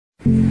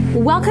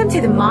Welcome to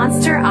the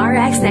Monster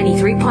RX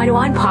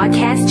 93.1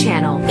 podcast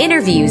channel.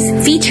 Interviews,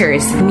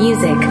 features,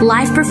 music,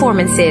 live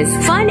performances,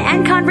 fun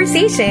and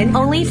conversation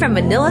only from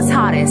Manila's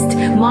hottest,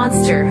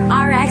 Monster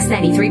RX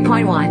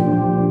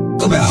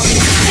 93.1.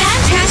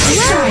 Fantastic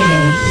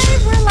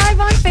Friday. We're live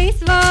on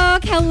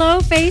Facebook. Hello,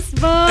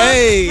 Facebook.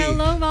 Hey.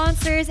 Hello,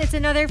 Monsters. It's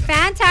another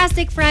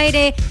fantastic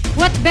Friday.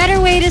 What better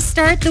way to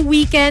start the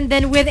weekend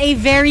than with a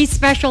very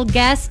special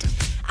guest?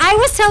 I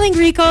was telling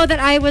Rico that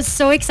I was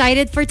so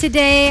excited for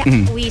today.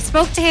 We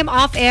spoke to him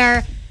off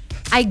air.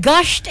 I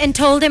gushed and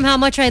told him how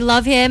much I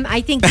love him. I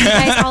think you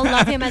guys all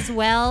love him as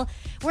well.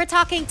 We're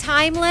talking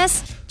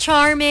timeless,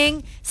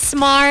 charming,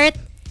 smart,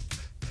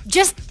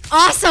 just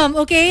awesome,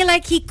 okay?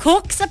 Like he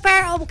cooks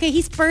apparently. Okay,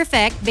 he's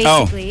perfect,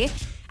 basically.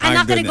 I'm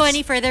not going to go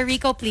any further.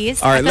 Rico,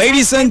 please. All right,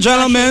 ladies and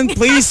gentlemen,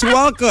 please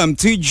welcome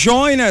to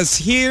join us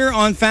here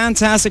on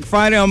Fantastic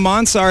Friday on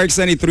Monster RX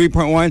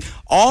 93.1,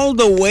 all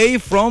the way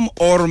from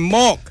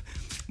Ormoc.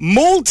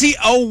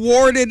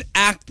 Multi-awarded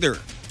actor,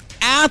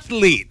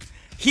 athlete.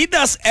 He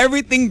does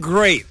everything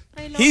great.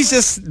 He's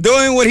just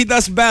doing what he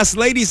does best.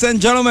 Ladies and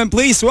gentlemen,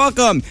 please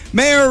welcome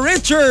Mayor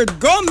Richard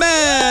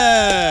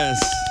Gomez.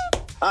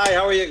 Hi,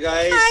 how are you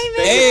guys? Hi,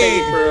 Thank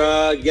you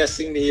for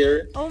guesting me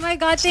here. Oh my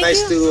God, It's thank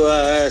nice you.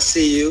 to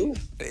see you.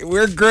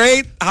 We're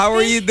great. How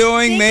are you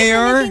doing, Thank you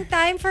for Mayor? making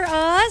time for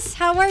us.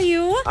 How are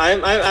you?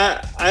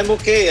 I'm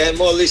okay.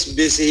 I'm always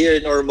busy here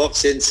in Ormoc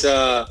since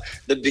the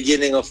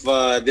beginning of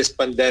this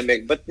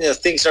pandemic. But you know,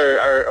 things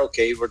are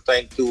okay. We're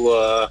trying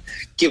to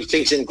keep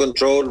things in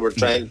control. We're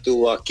trying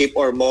to keep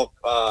Ormoc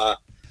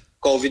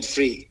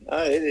COVID-free.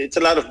 It's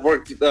a lot of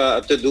work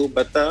to do,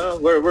 but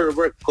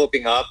we're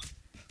coping up.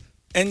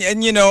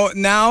 And you know,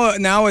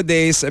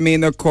 nowadays, I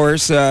mean, of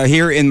course,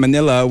 here in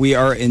Manila, we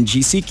are in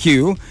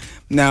GCQ.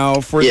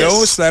 Now, for Yes.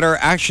 those that are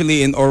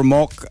actually in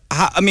Ormoc,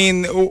 I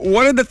mean,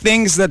 what are the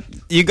things that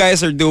you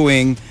guys are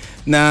doing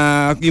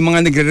na yung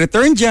mga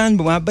nagre-return dyan,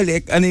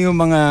 bumabalik, ano yung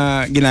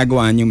mga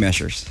ginagawa niyong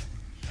measures?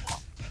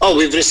 Oh,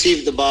 we've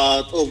received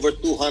about over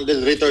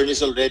 200 returnees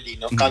already,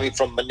 coming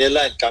from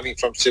Manila and coming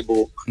from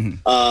Cebu.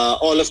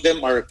 All of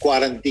them are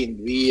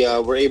quarantined. We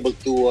were able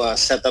to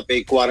set up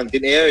a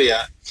quarantine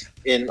area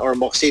in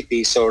Ormoc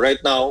City. So right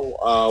now,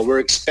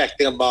 we're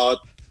expecting about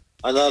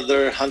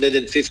another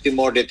 150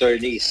 more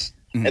returnees.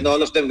 And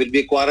all of them will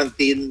be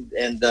quarantined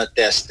and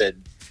tested.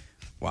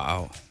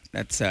 Wow,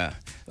 that's a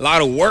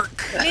lot of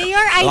work.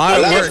 Mayor, A lot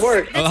of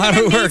work. That's A lot an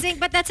of work. amazing,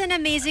 but that's an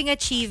amazing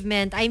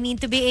achievement. I mean,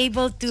 to be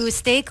able to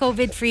stay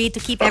COVID-free, to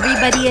keep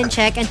everybody in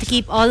check, and to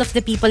keep all of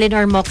the people in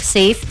Ormoc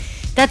safe.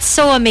 That's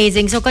so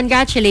amazing. So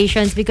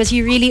congratulations, because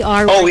you really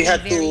are. Oh, we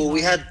working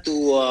very had hard.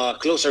 to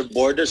close our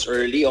borders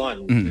early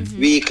on.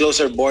 We closed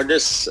our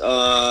borders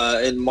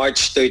in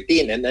March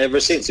 13, and ever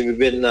since we've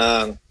been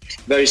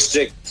very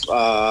strict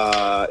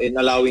in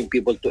allowing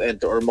people to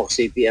enter Ormoc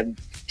City. And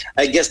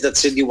I guess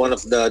that's really one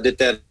of the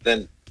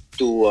deterrent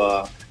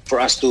to for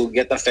us to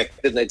get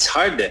affected. It's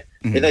hard.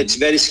 You know, it's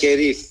very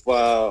scary if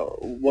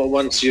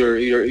once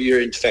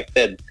you're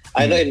infected.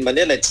 I know in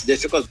Manila it's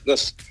difficult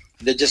because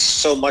there's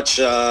just so much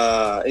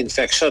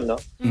infection, no?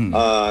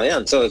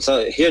 Yeah.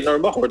 So here in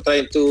Ormoc, we're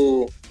trying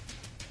to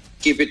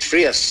keep it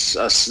free as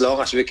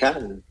long as we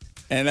can.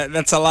 And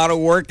that's a lot of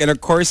work. And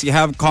of course, you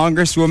have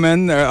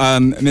Congresswoman,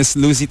 Miss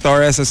Lucy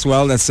Torres as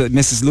well. That's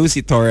Mrs.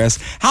 Lucy Torres.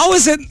 How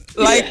is it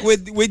like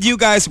Yes. with you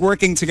guys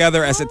working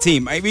together as a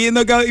team? I mean,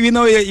 you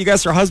know, you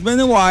guys are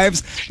husband and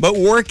wives, but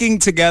working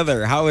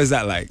together, how is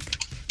that like?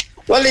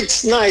 Well,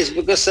 it's nice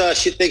because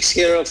she takes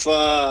care of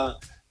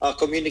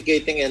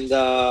communicating and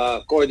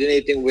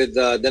coordinating with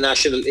the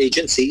national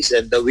agencies,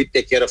 and we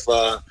take care of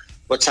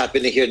what's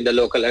happening here in the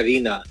local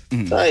arena.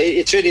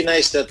 It's really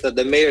nice that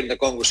the mayor and the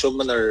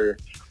congresswoman are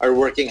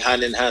working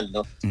hand in hand,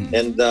 no?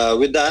 And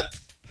with that,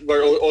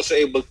 we're also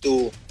able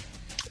to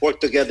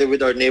work together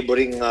with our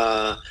neighboring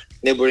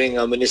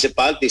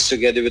municipalities,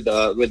 together with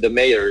the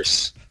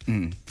mayors.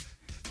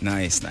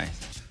 Nice.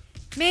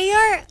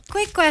 Mayor,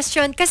 quick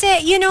question.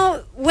 Kasi, you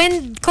know,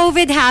 when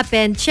COVID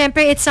happened,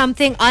 syempre it's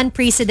something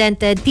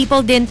unprecedented.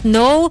 People didn't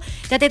know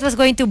that it was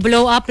going to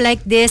blow up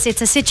like this.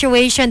 It's a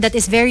situation that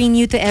is very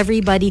new to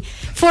everybody.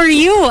 For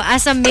you,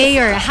 as a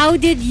mayor, how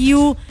did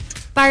you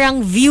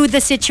parang view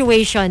the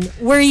situation?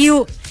 Were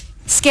you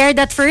scared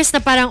at first na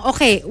parang,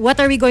 okay, what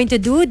are we going to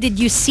do? Did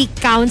you seek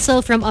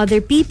counsel from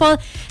other people?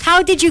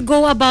 How did you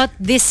go about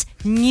this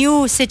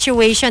new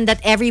situation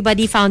that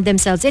everybody found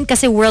themselves in?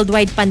 Kasi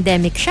worldwide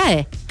pandemic siya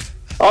eh.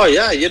 Oh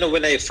yeah, you know,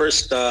 when I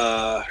first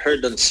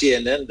heard on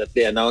CNN that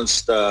they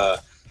announced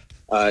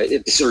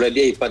it is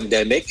already a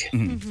pandemic,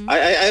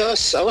 I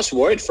was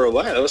worried for a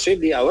while.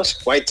 I was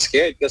quite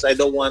scared because I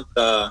don't want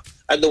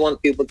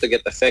people to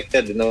get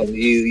affected. You know,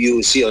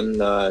 you see on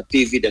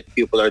TV that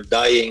people are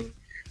dying.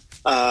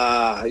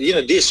 You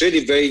know, this is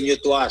really very new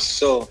to us.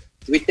 So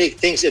we take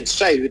things in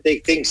stride. We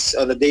take things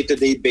on a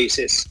day-to-day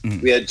basis.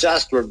 We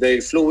adjust. We're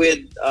very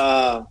fluid.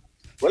 Yun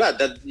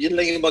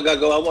lang yung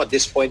magagawa mo at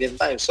this point in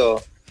time.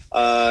 So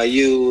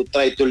you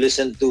try to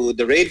listen to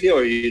the radio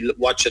or you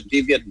watch on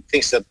TV and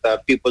things that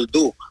people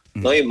do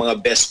no, yung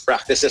mga best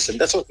practices, and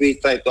that's what we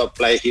try to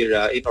apply here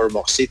in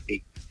Ormoc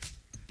City.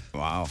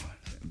 Wow.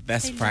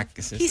 Best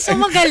practices. He's so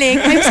magaling.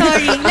 I'm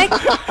sorry. Like,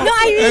 no,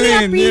 I really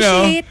I mean,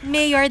 appreciate,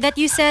 Mayor, that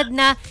you said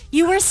na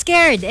you were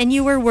scared and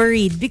you were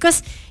worried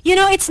because,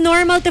 it's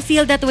normal to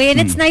feel that way, and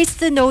it's nice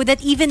to know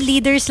that even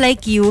leaders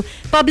like you,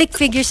 public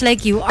figures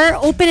like you, are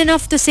open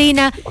enough to say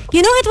na,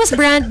 it was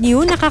brand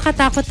new,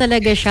 nakakatakot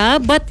talaga siya,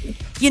 but,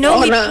 we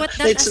put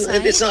that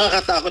aside. It's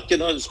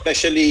nakakatakot,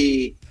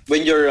 especially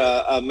when you're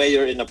a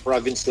mayor in a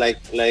province like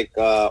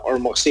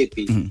Ormoc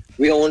City.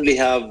 We only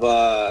have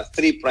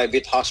 3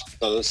 private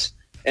hospitals,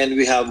 and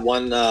we have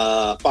one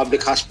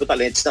public hospital,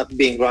 and it's not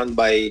being run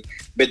by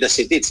the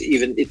city.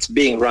 It's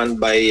being run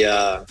by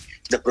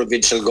the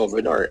provincial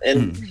governor.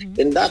 And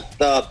in that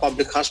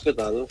public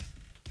hospital,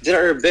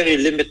 there are very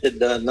limited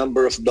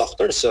number of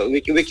doctors. So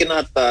we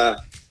cannot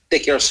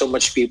take care of so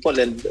much people.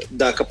 And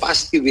the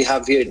capacity we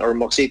have here in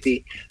Ormoc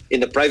City in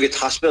the private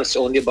hospital is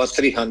only about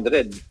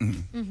 300.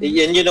 And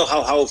you know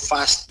how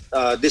fast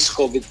this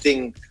COVID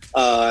thing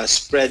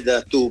spread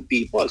to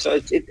people. So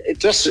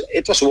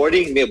it was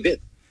worrying me a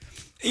bit.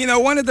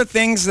 One of the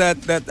things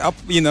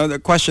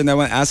the question I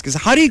want to ask is,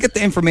 how do you get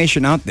the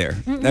information out there?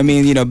 I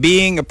mean,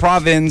 being a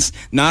province,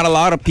 not a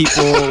lot of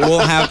people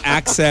will have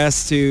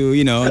access to,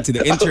 to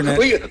the internet.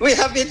 We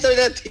have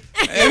internet.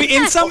 I mean,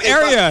 in some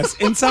areas,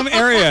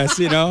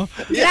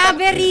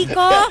 Grabe,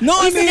 Rico.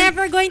 No, He's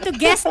never going to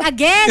guess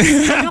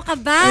again. Ano ka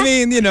ba? I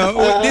mean,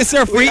 is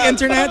there free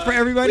internet for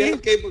everybody?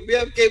 We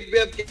have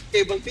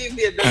cable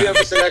TV, and then we have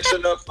a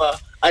selection of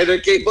either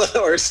cable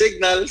or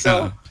signal.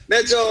 So,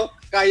 medyo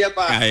kaya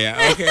pa. Okay.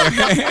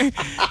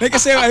 Like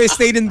I said, I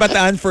stayed in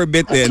Bataan for a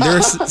bit then.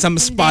 There's some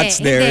spots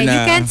there. You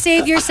can't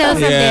save yourself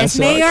from this.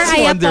 so Mayor,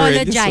 I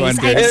apologize.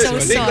 I'm so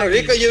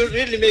sorry. Rico, you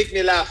really make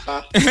me laugh,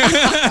 ha?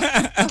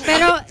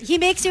 Pero he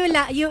makes you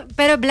laugh.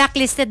 Pero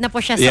blacklisted na po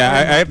siya sa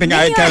Yeah, I think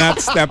Mayor. I cannot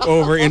step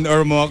over in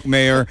Ormoc,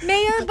 Mayor.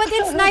 Mayor, but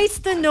it's nice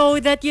to know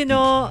that,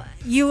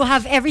 you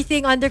have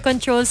everything under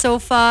control so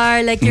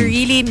far. Like, you're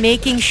really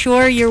making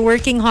sure you're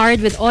working hard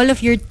with all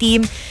of your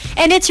team.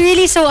 And it's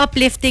really so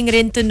uplifting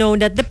rin to know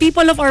that the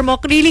people of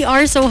Ormoc really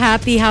are so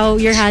happy how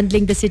you're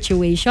handling the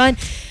situation.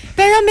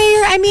 Pero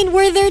Mayor, I mean,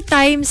 were there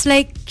times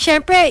like,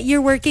 syempre,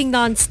 you're working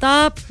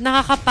non-stop,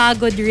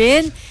 nakakapagod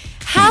rin.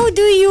 How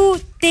do you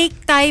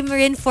take time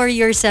rin for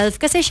yourself?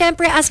 Kasi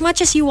syempre, as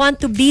much as you want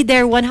to be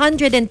there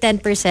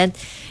 110%,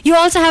 you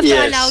also have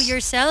to allow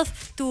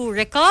yourself to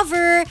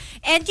recover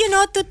and,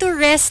 to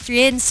rest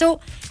rin. So,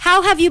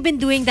 how have you been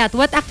doing that?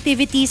 What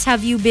activities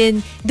have you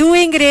been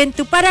doing rin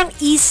to parang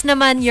ease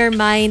naman your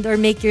mind or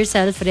make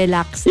yourself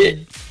relax?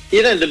 In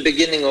the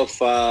beginning of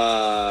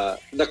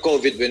the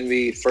COVID, when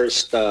we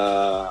first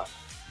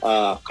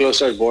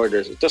closed our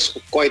borders, it was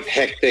quite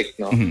hectic.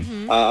 No,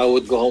 I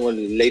would go home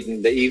late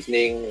in the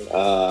evening,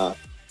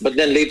 but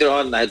then later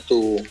on, I had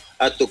to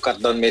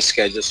cut down my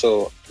schedule.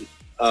 So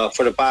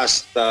for the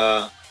past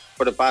a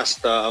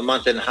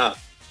month and a half,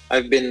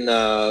 I've been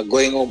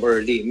going home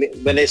early.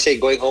 When I say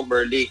going home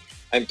early,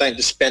 I'm trying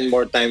to spend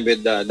more time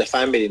with the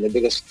family,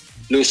 because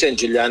Lucy and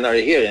Juliana are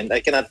here, and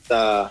I cannot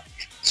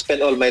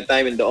spend all my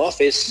time in the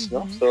office.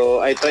 No? So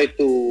I try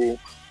to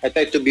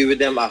be with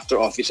them after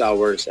office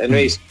hours.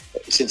 Anyways,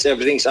 since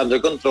everything's under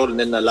control, and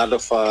then a lot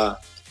of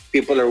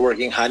people are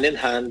working hand in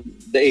hand,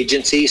 the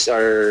agencies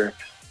are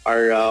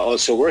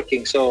also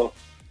working. So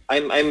I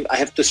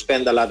have to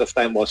spend a lot of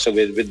time also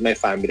with my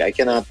family. I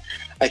cannot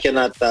hindi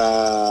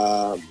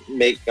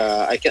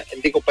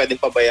ko pwedeng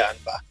pabayaan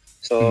pa.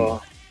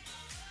 So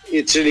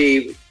it's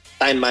really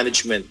time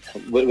management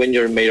when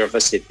you're mayor of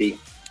a city.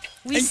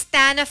 We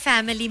stand a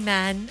family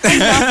man. I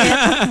love it.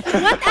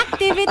 What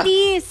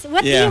activities?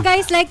 What do you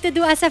guys like to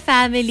do as a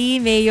family,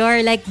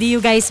 Mayor? Like, do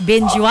you guys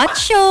binge watch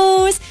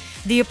shows?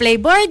 Do you play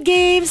board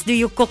games? Do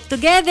you cook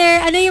together?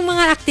 Ano yung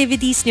mga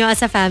activities nyo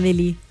as a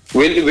family?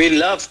 We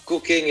love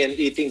cooking and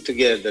eating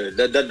together.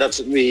 That's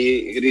what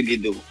we really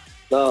do.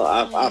 No,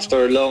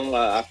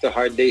 after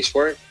hard day's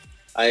work,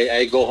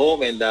 I go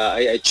home and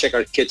I check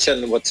our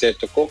kitchen, what's there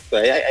to cook.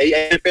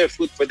 I prepare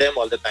food for them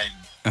all the time.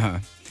 Uh-huh.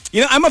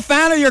 I'm a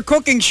fan of your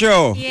cooking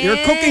show. Yes. Your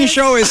cooking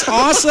show is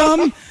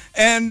awesome.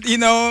 And,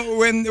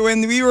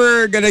 when we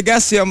were going to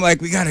guest you, I'm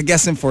like, we got to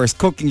guest him for his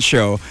cooking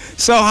show.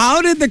 So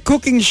how did the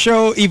cooking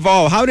show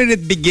evolve? How did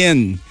it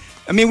begin?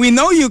 I mean, we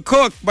know you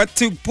cook, but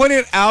to put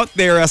it out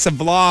there as a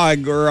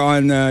vlog or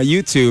on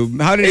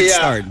YouTube, how did it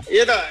start?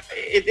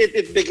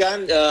 It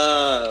began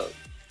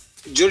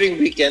during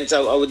weekends.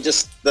 I would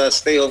just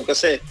stay home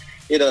kasi,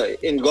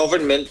 in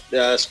government,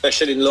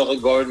 especially in local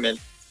government,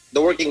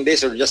 the working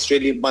days are just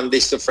really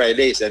Mondays to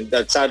Fridays, and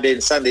that Saturday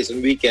and Sundays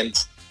and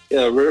weekends,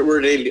 we're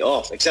really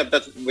off. Except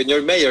that when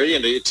you're mayor,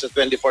 it's a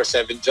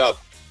 24/7 job.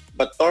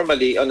 But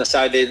normally on a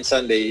Saturday and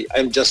Sunday,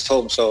 I'm just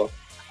home, so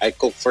I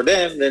cook for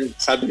them. Then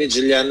sabi ni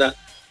Juliana,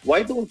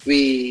 why don't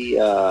we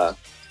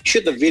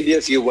shoot a video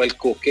of you while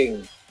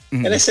cooking?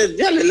 And I said,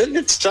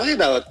 let's try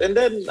it out. And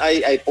then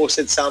I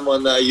posted some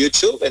on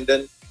YouTube, and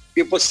then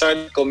people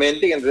started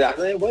commenting and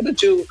reacting, why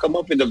don't you come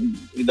up with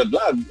a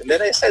blog? And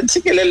then I said,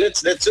 sige,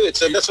 let's do it.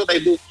 So that's what I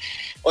do.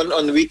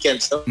 on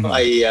weekends, no?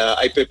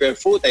 I prepare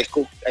food, I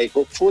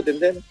cook food, and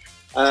then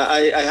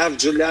I have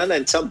Juliana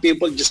and some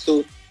people just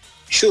to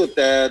shoot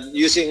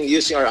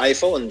using our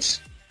iPhones.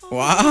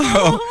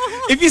 Wow.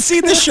 If you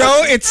see the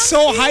show, it's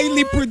so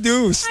highly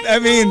produced. I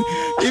mean,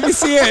 if you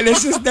see it,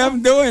 it's just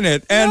them doing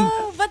it. And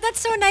Oh, but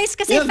that's so nice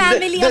kasi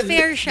family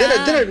affair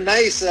siya. There are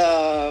nice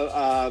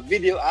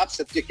video apps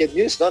that you can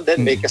use, no?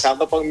 Then may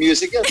kasama pang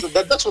music yan. So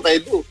that's what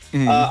I do.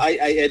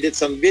 I edit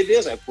some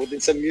videos, I put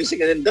in some music,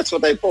 and then that's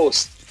what I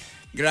post.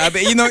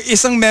 grabe. You know,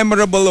 isang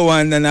memorable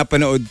one na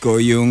napanood ko,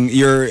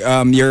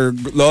 your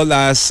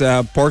Lola's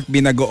pork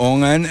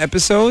binagoongan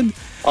episode.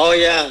 Oh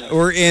yeah.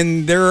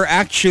 Wherein there are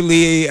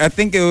actually, I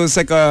think it was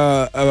like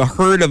a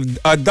herd of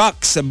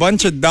ducks, a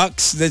bunch of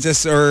ducks that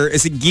just, or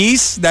is it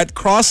geese that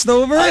crossed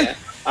over?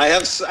 I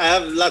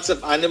have lots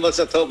of animals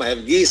at home. I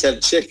have geese, I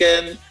have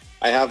chicken,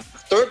 I have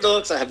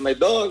turtles, I have my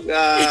dog.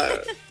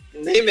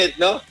 Name it,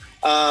 no?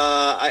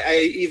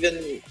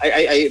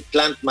 I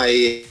plant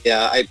my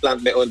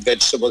own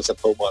vegetables at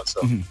home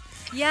also.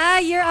 Yeah,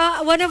 you're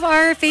one of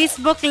our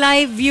Facebook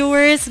Live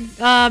viewers,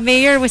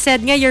 Mayor, who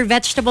said nga your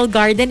vegetable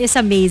garden is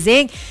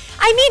amazing.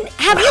 I mean,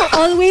 have you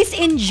always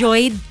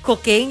enjoyed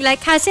cooking?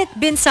 Like, has it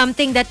been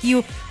something that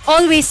you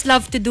always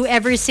loved to do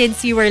ever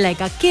since you were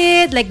like a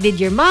kid? Like, did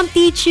your mom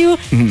teach you?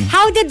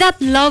 How did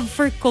that love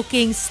for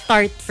cooking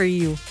start for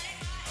you?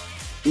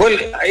 Well,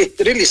 it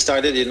really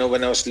started,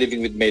 when I was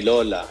living with my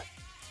Lola.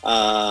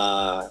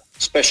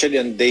 Especially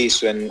on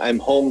days when I'm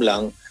home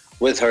lang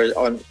with her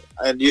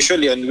and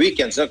usually on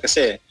weekends, no?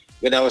 Kasi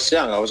when I was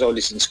young, I was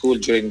always in school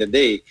during the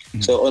day.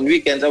 So on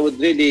weekends, I would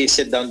really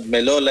sit down with my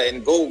Lola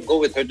and go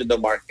with her to the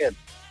market.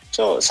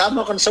 So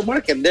sama ko na sa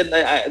market. Then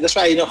that's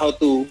why I know how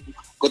to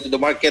go to the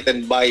market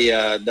and buy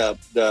I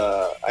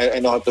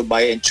know how to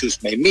buy and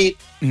choose my meat,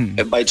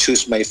 and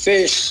choose my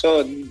fish.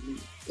 So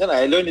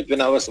I learned it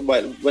when I was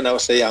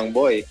a young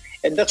boy,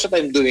 and that's what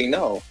I'm doing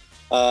now.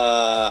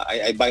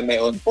 I buy my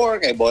own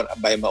pork. I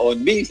buy my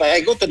own beef. I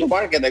go to the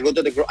market. I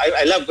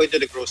love going to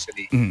the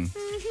grocery.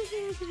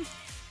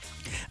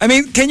 I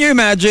mean, can you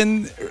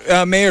imagine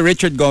Mayor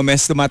Richard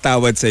Gomez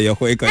tumatawad sa iyo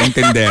kung ikaw ang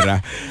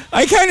tindera?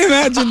 I can't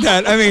imagine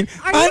that. I mean,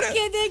 Are you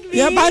kidding me?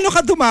 Yeah, paano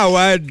ka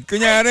tumawad?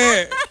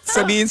 Kunyari,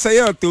 sabihin sa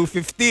iyo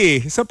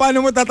 $250. So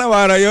paano mo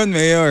tatawara yon,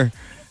 Mayor?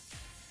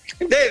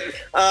 Then,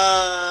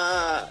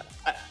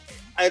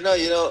 I know,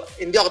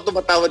 hindi ako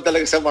tumatawad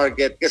talaga sa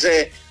market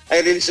kasi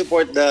I really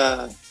support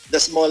the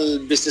small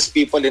business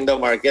people in the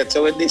market.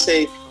 So when they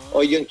say,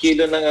 yung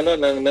kilo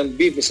ng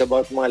beef is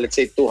about mga, let's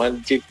say,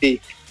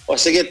 250. O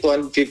sige,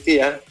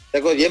 250 ha.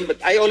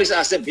 I always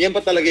ask them, yan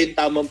ba talaga yung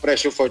tamang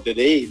presyo for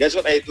today? That's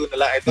what I do na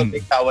lang. I don't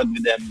make tawad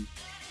with them.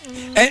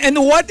 And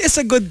what is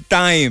a good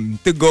time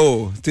to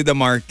go to the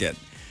market?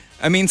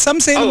 I mean, some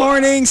say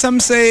morning, some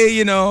say,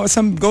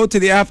 some go to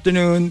the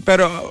afternoon.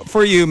 Pero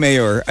for you,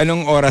 Mayor,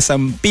 anong oras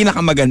ang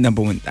pinakamagandang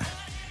pumunta?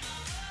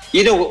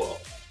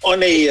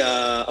 On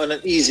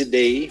an easy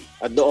day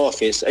at the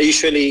office, I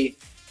usually,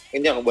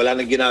 wala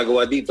nang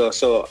ginagawa dito.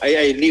 So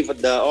I leave at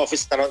the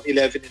office around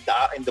 11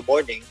 in the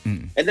morning,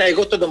 and then I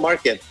go to the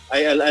market.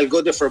 I'll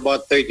go there for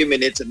about 30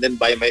 minutes and then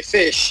buy my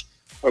fish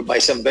or buy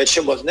some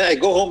vegetables. And then I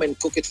go home and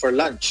cook it for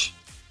lunch.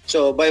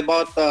 So by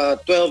about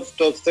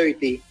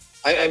 12:30,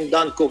 I'm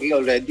done cooking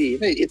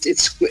already.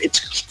 It's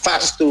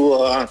fast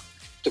to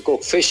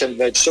cook fish and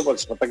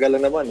vegetables. Matagal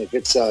lang naman if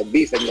it's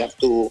beef and you have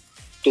to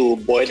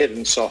boil it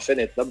and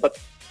soften it.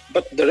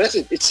 But the rest,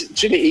 it's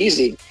really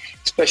easy,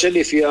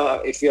 especially if you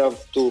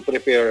have to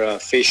prepare a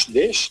fish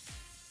dish.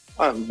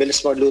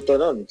 Bilis magluto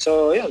nun.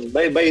 So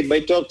by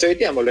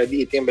 12:30, I'm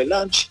already eating my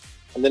lunch,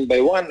 and then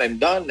by 1,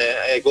 I'm done.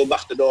 I go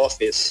back to the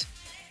office.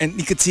 And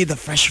you could see the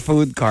fresh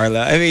food,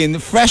 Carla. I mean,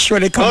 fresh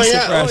when it comes to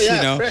fresh,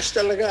 fresh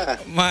talaga.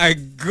 My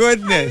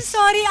goodness.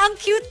 Sorry, ang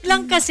cute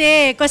lang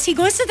kasi. Because he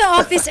goes to the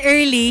office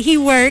early, he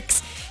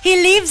works, he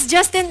leaves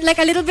just in like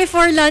a little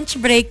before lunch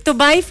break to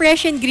buy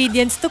fresh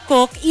ingredients to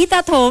cook, eat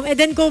at home, and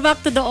then go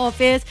back to the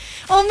office.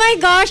 Oh my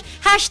gosh!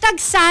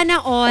 Hashtag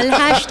sana all.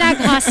 Hashtag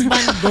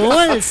husband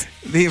goals.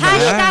 Diba?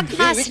 Hashtag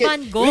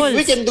husband goals.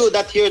 We can do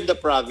that here in the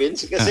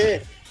province kasi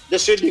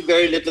there's really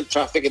very little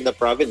traffic in the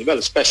province. Well,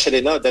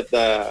 especially now that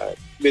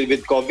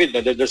with COVID,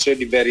 there's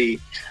really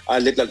very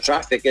little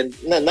traffic, and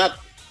not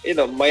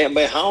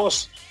my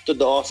house to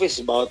the office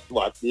is about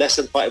less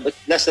than 10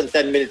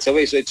 minutes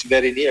away, so it's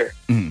very near.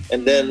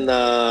 And then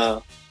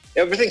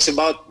everything's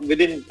about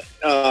within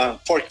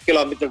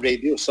 4-kilometer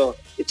radius, so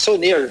it's so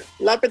near.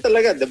 Lapit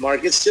talaga. The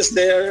market's just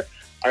there,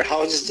 our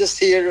house is just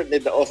here, and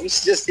then the office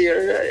is just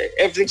here.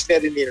 Everything's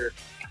very near.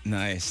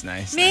 Nice.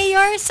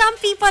 Mayor, some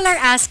people are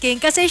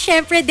asking kasi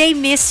syempre they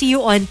miss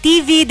you on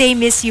TV, they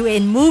miss you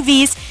in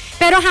movies,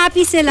 pero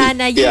happy sila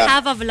na you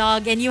have a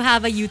vlog and you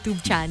have a YouTube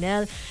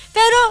channel.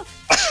 Pero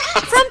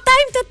from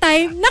time to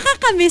time,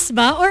 nakakamiss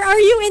ba? Or are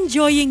you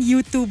enjoying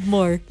YouTube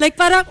more? Like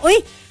parang,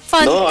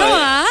 fun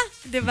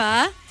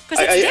diba?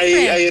 Because it's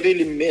different. I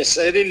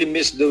really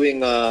miss doing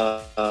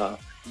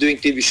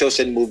TV shows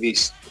and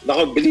movies.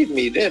 Nako, believe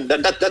me,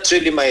 that's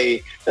really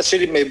my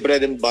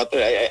bread and butter.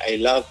 I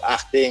love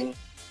acting.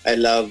 I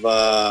love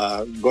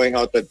going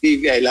out on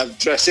TV. I love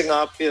dressing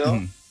up,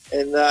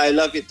 and I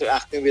love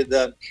interacting with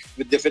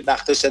different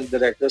actors and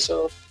directors.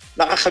 So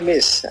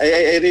nakakamiss.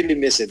 I really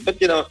miss it. But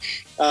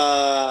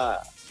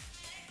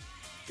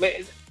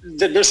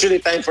there's really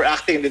time for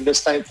acting, and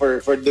there's time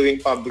for doing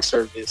public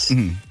service.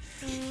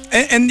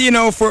 And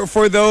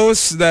for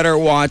those that are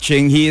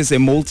watching, he is a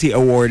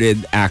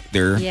multi-awarded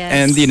actor. Yes.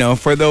 And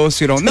for those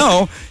who don't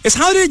know, is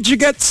how did you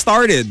get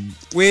started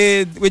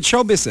with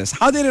show business?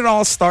 How did it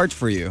all start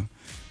for you?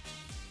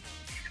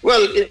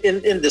 Well,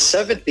 in the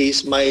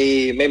 70s,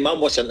 my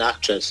mom was an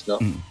actress, no?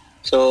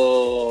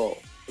 So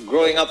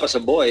growing up as a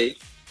boy,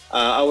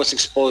 I was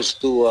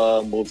exposed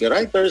to movie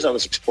writers. I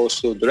was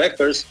exposed to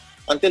directors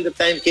until the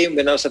time came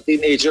when I was a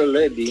teenager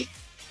already.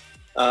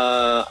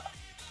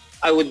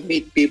 I would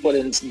meet people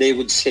and they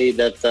would say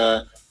that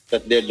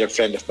they're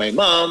friend of my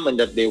mom and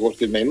that they worked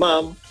with my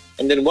mom.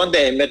 And then one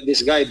day I met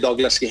this guy,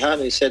 Douglas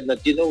Quijano. He said that,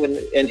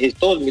 and he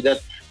told me that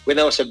when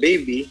I was a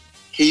baby,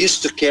 he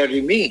used to carry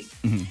me.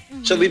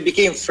 So we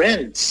became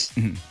friends.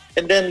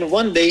 And then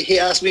one day he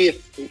asked me,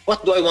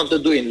 what do I want to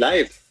do in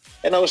life?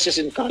 And I was just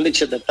in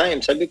college at the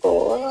time. Sabi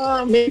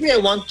ko, maybe I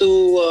want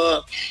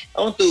to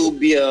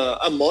be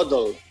a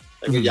model.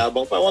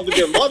 Yabang pa, I want to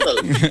be a model.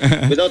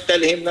 Without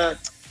telling him na,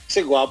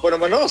 kasi guwapo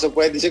naman ako, so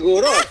pwede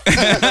siguro.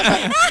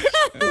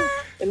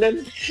 and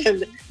then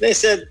they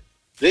said,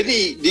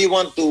 really, do you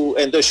want to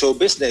enter show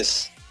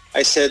business?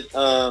 I said,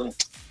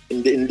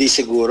 hindi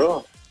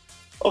siguro.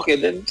 Okay,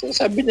 then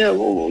sabi niya,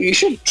 you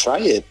should try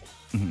it.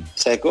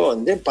 Sabi ko,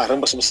 hindi, parang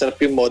mas masarap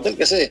yung model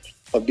kasi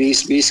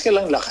pabihis-bihis ka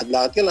lang,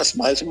 lakad-lakad ka lang,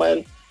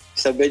 smile-smile.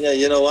 Sabi niya,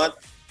 you know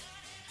what?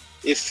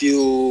 If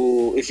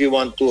you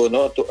want to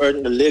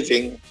earn a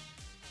living,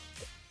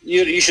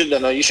 you should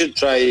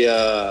try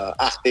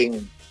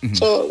acting.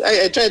 So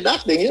I tried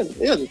acting.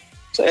 Yun.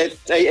 So I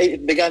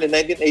began in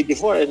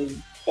 1984,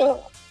 and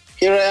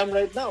here I am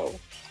right now.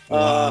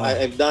 Wow.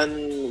 I've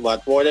done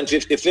more than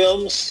 50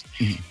 films.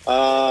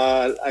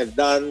 I've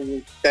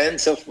done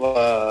tens of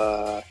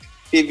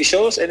TV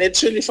shows, and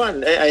it's really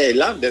fun. I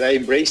loved it. I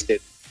embraced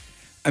it.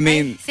 I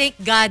mean,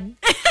 Thank God.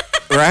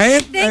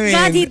 right? Thank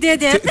God he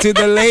did it. To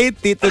the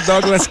late Tito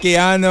Douglas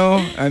Quijano,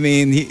 I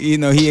mean, he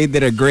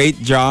did a great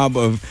job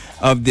of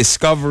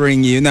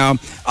discovering you. Now,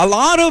 a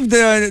lot of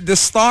the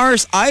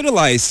stars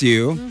idolize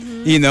you.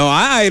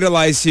 I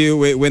idolize you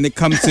when it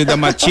comes to the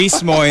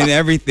machismo and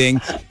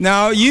everything.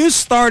 Now, you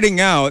starting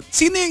out,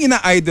 sino yung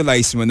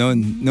ina-idolize mo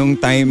nung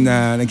time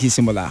na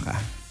nagsisimula ka?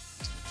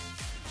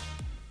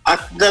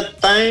 At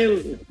that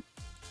time,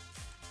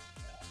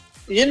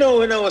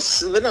 when I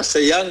was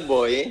a young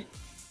boy,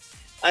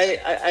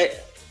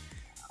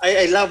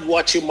 I love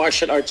watching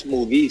martial arts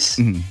movies.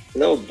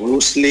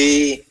 Bruce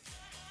Lee,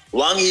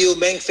 Wang Yu,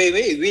 Meng Fei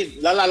Wei.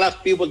 A lot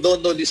of people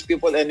don't know these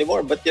people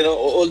anymore, but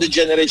all the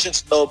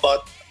generations know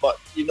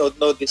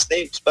know these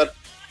names. But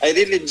I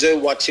really enjoy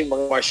watching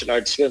mga martial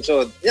arts films.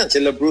 So,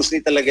 sila Bruce Lee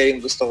talaga yung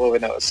gusto ko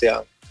when I was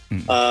young.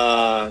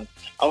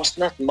 I was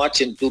not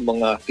much into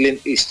mga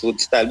Clint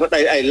Eastwood style, but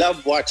I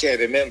love watching. I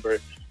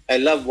remember I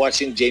love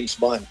watching James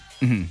Bond,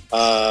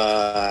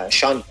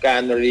 Sean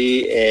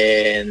Connery,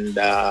 and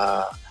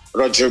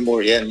Roger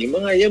Moore.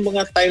 Yung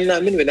mga time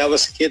namin when I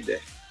was a kid.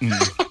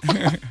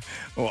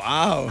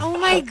 Wow. Oh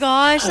my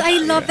gosh, I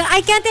love that.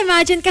 I can't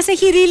imagine kasi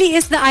he really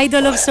is the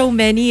idol of so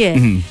many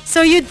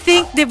So you'd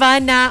think, di ba,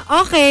 na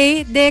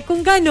okay,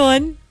 kung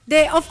ganun,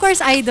 of course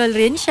idol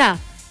rin siya.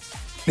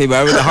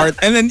 Diba? With the heart.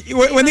 And then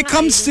when it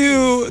comes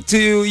to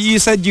you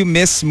said you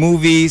miss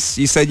movies,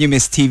 you said you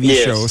miss TV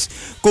shows.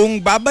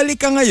 Kung babalik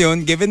ka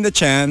ngayon, given the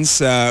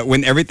chance,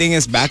 when everything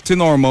is back to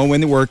normal,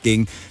 when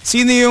working,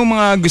 sino yung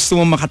mga gusto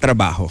mong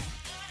makatrabaho?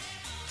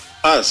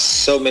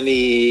 So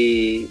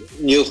many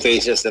new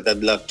faces that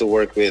I'd love to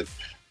work with.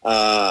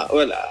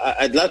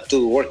 I'd love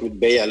to work with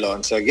Bea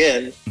Alonso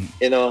again.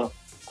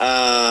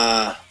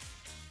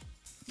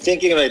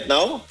 Thinking right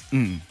now,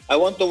 I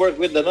want to work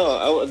with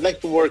I would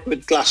like to work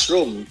with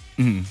Classroom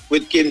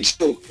with Kim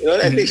Chiu.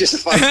 I think she's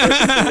a fun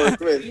person to work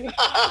with.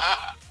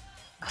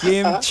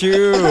 Kim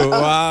Chiu,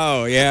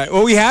 wow, yeah.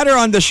 Well, we had her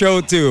on the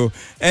show too,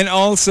 and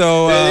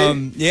also, I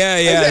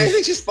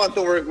think she's fun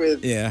to work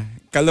with. Yeah,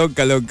 kalog.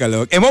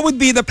 And what would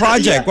be the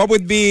project? What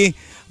would be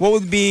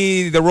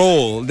the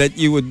role that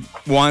you would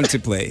want to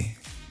play?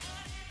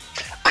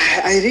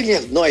 I really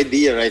have no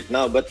idea right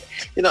now, but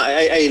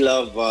I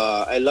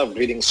love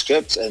reading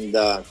scripts, and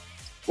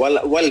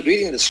while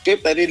reading the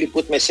script, I really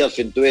put myself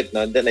into it.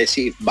 And then I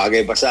see if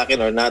bagay ba sa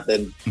akin or not,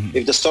 and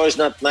if the story's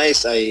not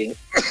nice, I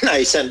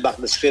send back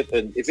the script,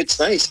 and if it's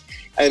nice,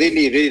 I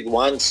really read it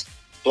once,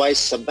 twice,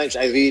 sometimes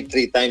I read it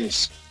 3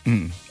 times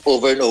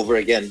over and over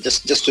again,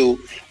 just to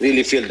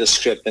really feel the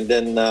script, and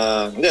then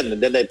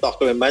I talk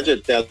to my manager,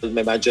 tell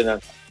my manager,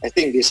 I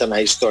think this is a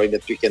nice story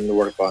that we can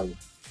work on.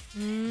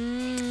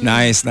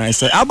 Nice.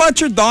 How about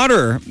your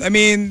daughter? I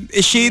mean,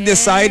 is she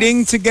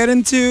deciding to get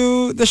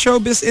into the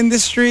showbiz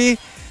industry?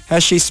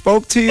 Has she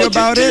spoke to you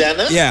about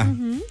Juliana? it? Yeah.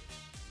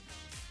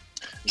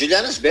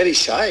 Juliana's very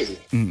shy.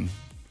 Really?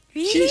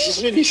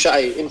 She's really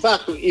shy. In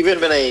fact,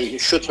 even when I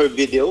shoot her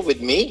video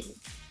with me,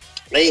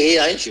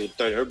 nahihiyain, she would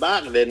turn her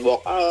back and then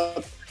walk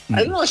out.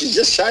 I don't know, she's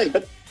just shy,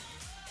 but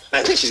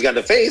I think she's got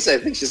the face. I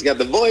think she's got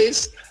the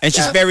voice. And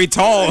she's very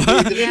tall.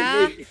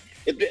 Yeah.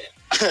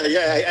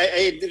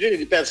 It really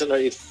depends on her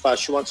if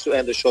she wants to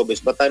enter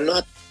showbiz. But I'm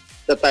not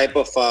the type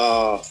of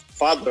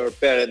father or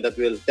parent that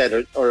will tell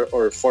her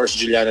or force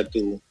Juliana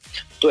to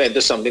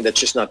enter something that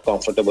she's not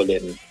comfortable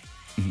in.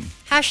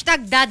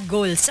 Hashtag dad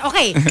goals.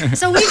 Okay,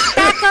 so we've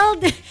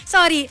tackled...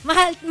 Sorry,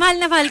 mahal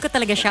na mahal ko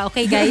talaga siya.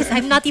 Okay, guys?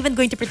 I'm not even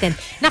going to pretend.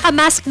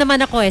 Naka-mask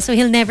naman ako so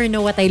he'll never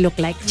know what I look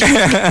like.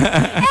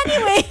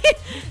 Anyway,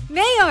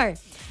 Mayor,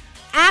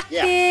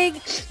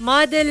 acting,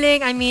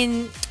 modeling, I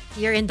mean,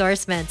 your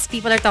endorsements.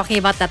 People are talking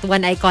about that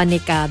one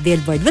iconic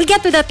billboard. We'll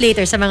get to that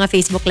later sa mga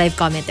Facebook Live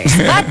commenters.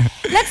 But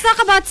let's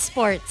talk about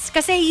sports.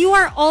 Kasi you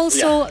are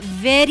also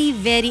very,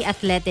 very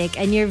athletic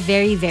and you're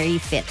very, very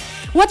fit.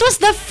 What was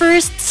the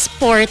first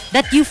sport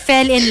that you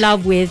fell in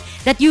love with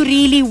that you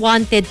really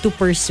wanted to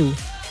pursue?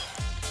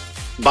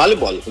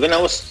 Volleyball. When I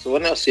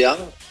was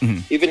young,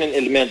 even in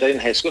elementary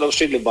and high school, I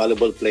was really a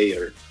volleyball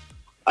player.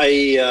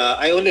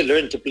 I only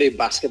learned to play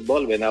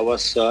basketball when I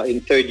was in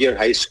third year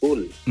high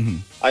school.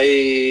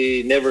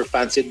 I never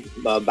fancied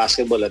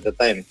basketball at the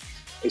time,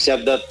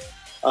 except that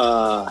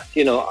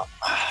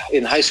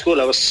in high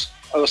school I was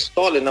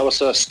tall and I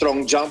was a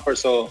strong jumper.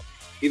 So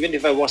even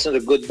if I wasn't a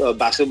good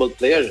basketball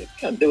player,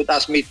 they would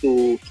ask me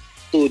to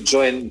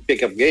join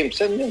pickup games,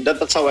 and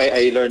that's how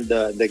I learned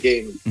the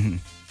game.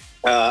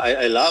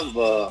 I love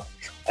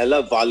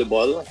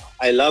volleyball.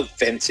 I love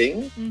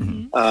fencing.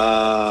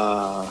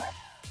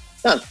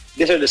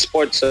 These are the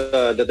sports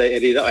that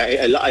I really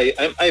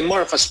love. I'm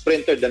more of a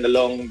sprinter than a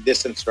long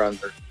distance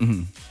runner.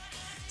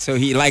 So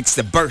he likes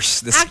the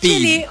burst, the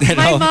Actually, speed.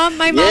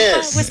 my mom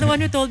Yes. was the one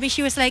who told me.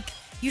 She was like,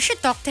 you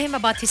should talk to him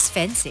about his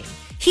fencing.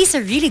 He's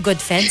a really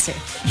good fencer.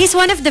 He's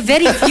one of the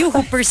very few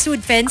who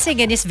pursued fencing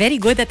and is very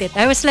good at it.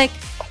 I was like,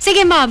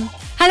 sige mom,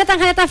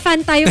 halatang-halata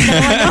fan tayo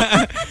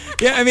dalawa.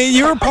 Yeah, I mean,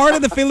 you were part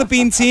of the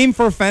Philippine team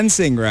for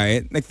fencing,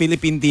 right? Like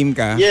Philippine team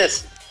ka.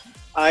 Yes,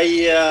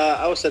 I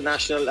was a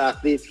national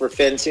athlete for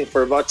fencing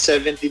for about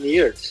 17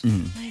 years.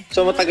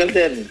 So matagal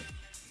din.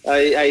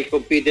 I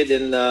competed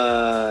in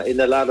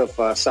a lot of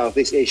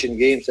Southeast Asian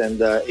games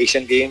and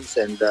Asian games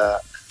and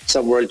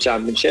some world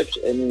championships.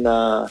 And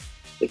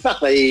in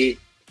fact,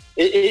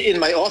 in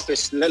my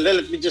office,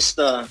 let me just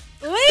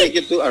take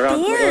you to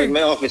around in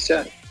my office.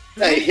 Yeah.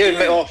 Here in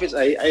my office,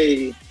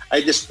 I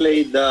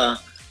displayed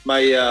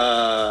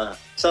my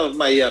some of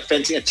my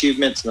fencing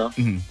achievements. No,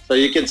 so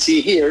you can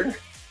see here.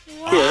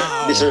 Wow. Here,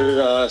 these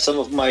are some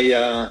of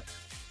my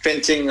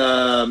fencing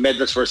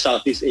medals for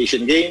Southeast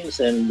Asian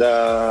Games and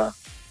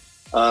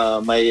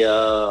my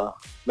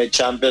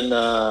champion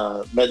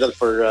medal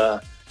for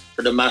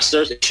the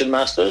Masters, Asian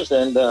Masters,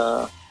 and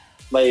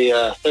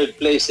my third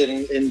place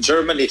in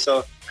Germany.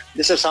 So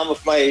these are some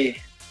of my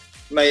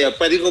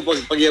pwede ko pong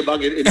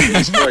pagyabang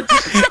in sports.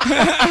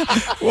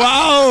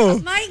 Wow!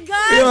 My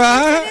God! Diba?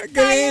 Look at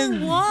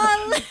Galing.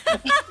 wall.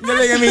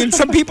 Galing. I mean,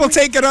 some people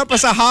take it up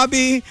as a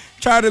hobby,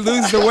 try to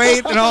lose the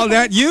weight and all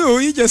that.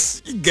 You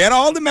just get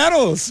all the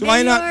medals.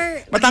 Why not?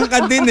 Mayor.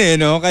 Matangkad din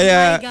no?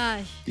 Kaya Oh my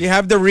gosh. you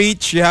have the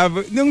reach. You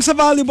have... Nung sa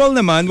volleyball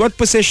naman, what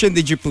position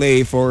did you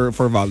play for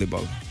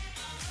volleyball?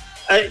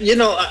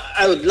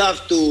 I would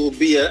love to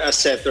be a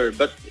setter,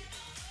 but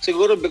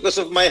siguro because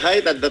of my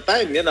height at the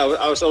time,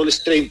 I was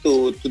always trained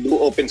to do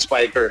open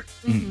spiker.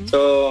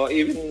 So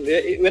even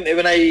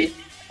when I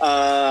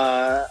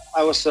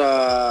was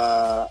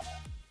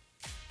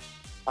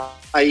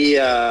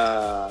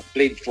I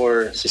played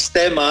for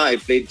Sistema, I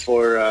played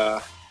for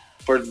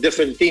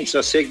different teams, so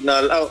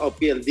Signal,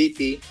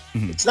 PLDT.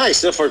 It's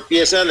nice for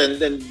PSL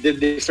and the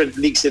different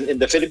leagues in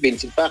the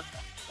Philippines. In fact,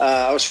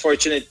 I was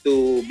fortunate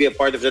to be a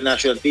part of the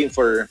national team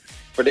for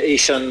the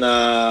Asian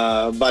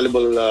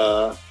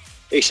volleyball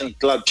Asian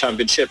Club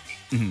Championship.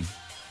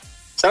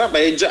 Sarap.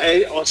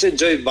 I also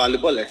enjoy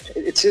volleyball.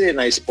 It's really a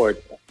nice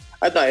sport.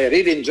 I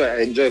really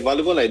enjoy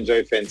volleyball. I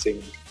enjoy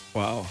fencing.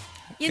 Wow.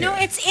 You know,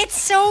 it's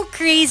so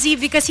crazy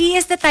because he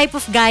is the type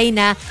of guy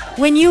na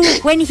when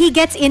he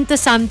gets into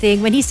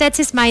something, when he sets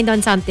his mind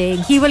on something,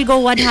 he will go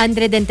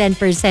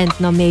 110%,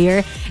 no,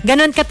 Mayor?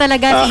 Ganon ka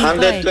talaga, Tito.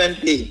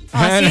 120.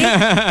 Oh, see?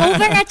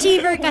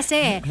 Overachiever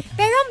kasi.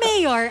 Pero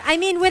Mayor, I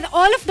mean, with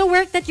all of the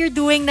work that you're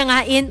doing na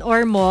nga in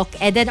Ormoc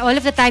and then all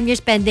of the time you're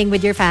spending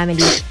with your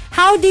family,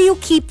 how do you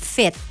keep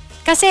fit?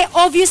 Kasi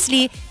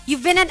obviously,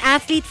 you've been an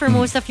athlete for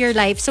most of your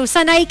life, so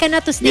sanay ka na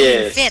to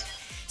stay fit.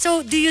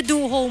 So, do you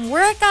do home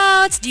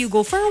workouts? Do you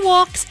go for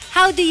walks?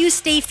 How do you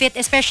stay fit,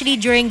 especially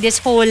during this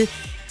whole,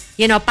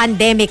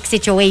 pandemic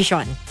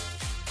situation?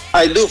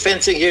 I do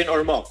fencing here in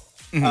Ormoc.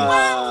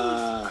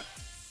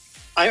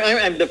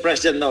 I'm the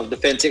president of the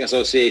Fencing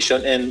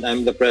Association and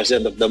I'm the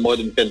president of the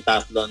Modern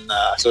Pentathlon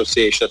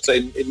Association. So,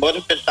 in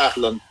Modern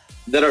Pentathlon,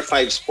 there are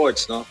 5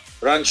 sports, no?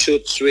 Run,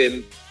 shoot,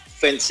 swim,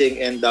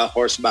 fencing, and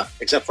horseback.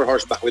 Except for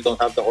horseback, we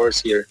don't have the horse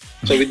here.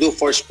 So, we do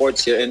 4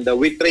 sports here. And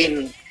we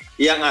train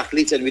young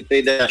athletes and we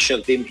train the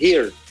national team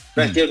here,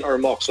 right here in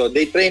Ormoc. So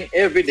they train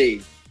every day.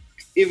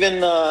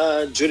 Even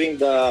during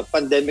the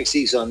pandemic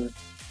season,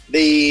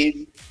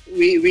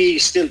 we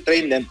still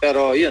train them,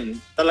 pero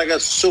yun, talaga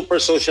super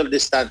social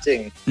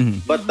distancing.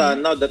 But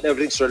now that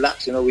everything's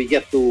relaxed, we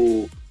get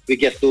to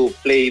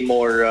play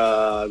more,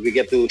 we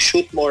get to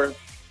shoot more,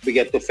 we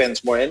get to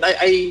fence more, and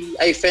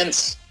I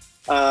fence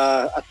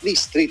at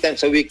least 3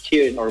 times a week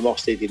here in Ormoc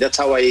City. That's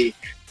how I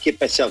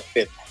keep myself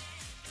fit.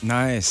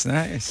 Nice.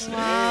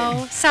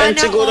 Wow. And Sana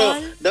siguro,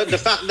 all. the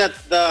fact that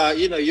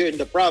you're in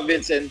the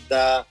province and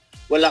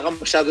wala kang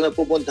masyado na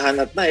pupuntahan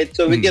at night,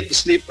 so we get to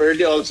sleep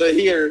early also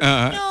here.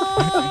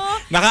 No.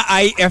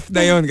 Naka-IF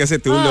na yun kasi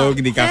tulog,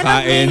 hindi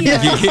kakain.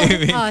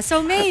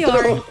 So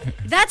Mayor,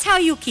 that's how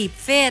you keep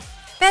fit.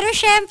 Pero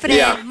syempre,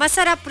 Yeah.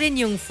 masarap rin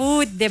yung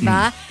food, di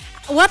ba?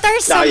 What are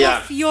some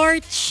Yeah. of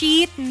your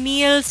cheat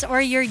meals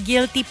or your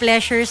guilty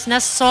pleasures na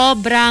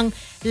sobrang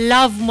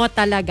love mo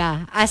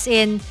talaga? As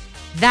in,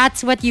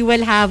 that's what you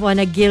will have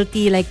on a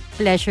guilty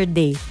pleasure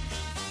day.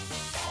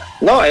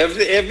 No,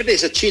 every day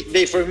is a cheat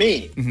day for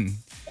me.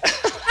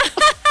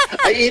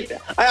 I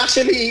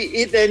actually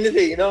eat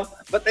anything,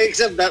 but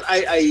except that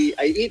I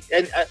eat,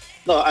 and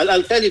no,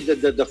 I'll tell you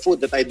the food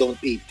that I don't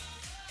eat.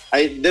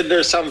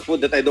 There's some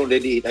food that I don't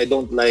really eat. I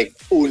don't like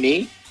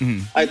uni.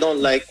 I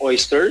don't like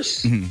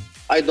oysters.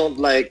 I don't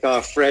like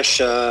fresh,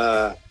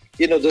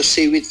 those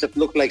seaweeds that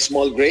look like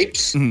small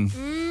grapes.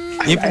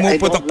 I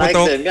don't like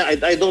them. Yeah,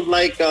 I don't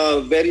like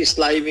very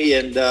slimy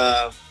and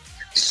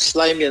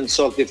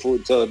salty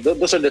food. So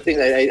those are the things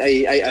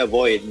I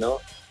avoid,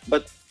 no?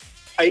 But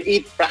I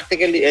eat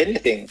practically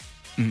anything.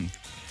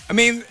 I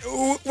mean,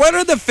 what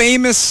are the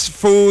famous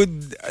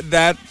food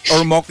that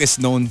Ormoc is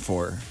known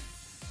for?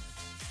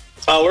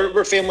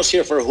 We're famous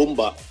here for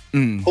humba.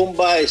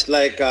 Humba is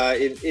like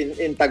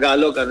in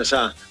Tagalog, ano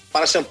siya?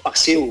 Para siyang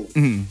paksiw.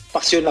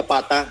 Paksiw na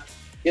pata.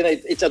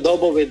 It's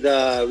adobo with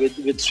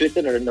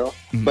sweetener, no?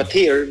 But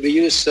here we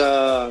use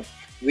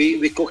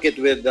we cook it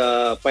with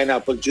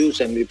pineapple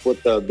juice and we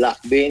put black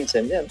beans,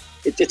 and then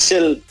it's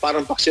still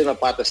parang paksiw na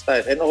pata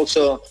style. And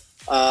also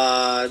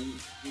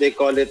they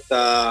call it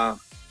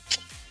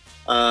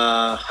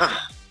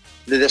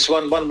there's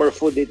one more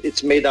food.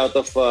 It's made out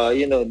of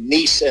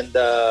knees and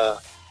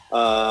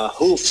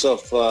hoofs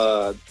of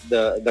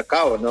the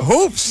cow, no?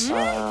 Hoofs?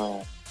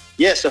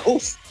 Yes, the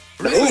hoof.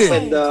 The Really? hoof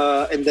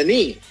and the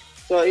knee.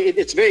 So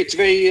it's very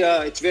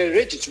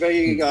rich. It's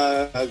very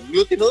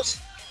glutinous.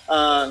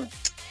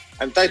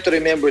 I'm trying to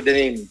remember the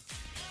name.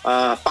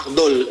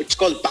 Pakdol. It's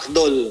called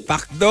pakdol.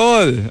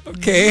 Pakdol.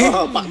 Okay.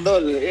 Oh,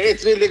 pakdol.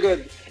 It's really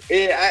good.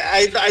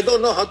 I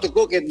don't know how to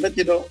cook it, but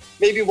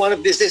maybe one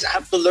of these days I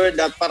have to learn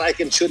that, but I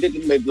can shoot it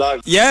in my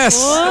blog. Yes,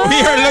 we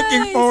are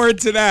looking forward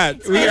to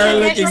that. We are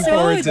looking episode.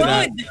 forward to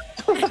that.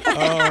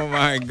 Oh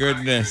my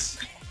goodness.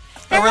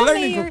 Oh, Pero we're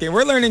learning Mayor- cooking.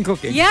 We're learning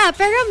cooking. Yeah,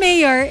 pero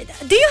Mayor,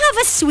 do you have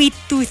a sweet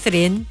tooth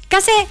rin?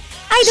 Kasi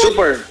I don't...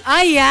 Super.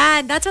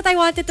 Ayan, that's what I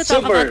wanted to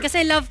talk Super. about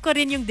kasi love ko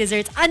rin yung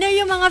desserts. Ano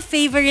yung mga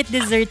favorite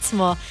desserts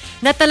mo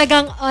na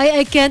talagang,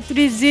 I can't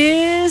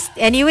resist?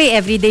 Anyway,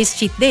 everyday's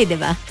cheat day, di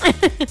ba?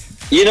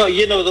 You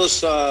know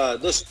those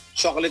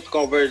chocolate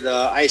covered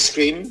ice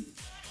cream.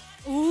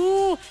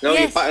 Ooh, No,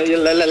 yes.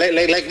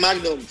 like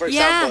Magnum, for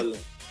Yeah. example.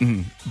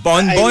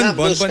 Bon I love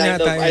those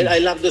yata yun. I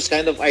love those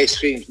kind of ice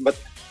creams, but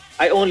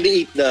I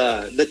only eat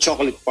the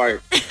chocolate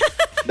part.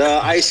 The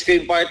ice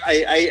cream part,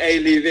 I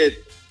leave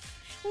it.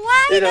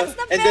 Why? That's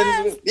the and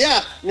best.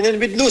 then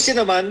with Lucy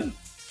naman,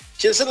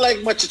 she doesn't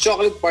like much the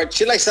chocolate part.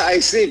 She likes the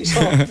ice cream.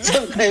 So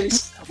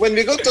sometimes when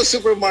we go to a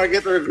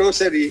supermarket or a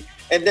grocery,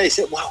 and I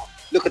say, wow,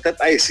 look at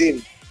that ice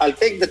cream. I'll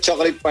take the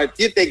chocolate part.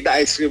 You take the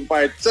ice cream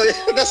part. So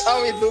that's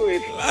how we do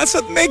it. That's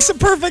what makes a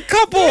perfect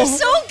couple.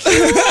 So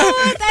cute!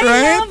 I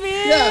Right? love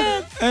it!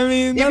 Yeah. I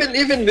mean,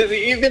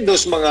 Even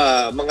those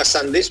mga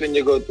Sundays when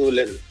you go to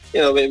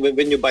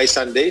when you buy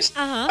Sundays,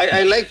 Uh-huh.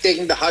 I like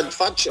taking the hot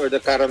fudge or the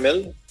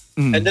caramel.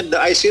 And then the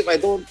ice cream, I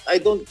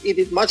don't eat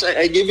it much.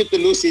 I give it to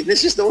Lucy.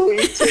 This is the one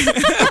who eats it.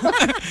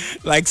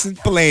 likes it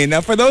plain. Now,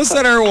 for those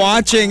that are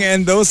watching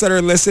and those that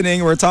are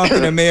listening, we're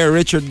talking to Mayor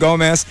Richard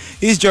Gomez.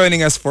 He's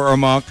joining us for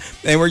Ormoc,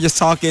 and we're just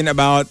talking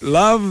about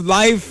love,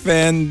 life,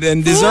 and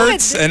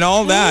desserts and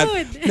all that.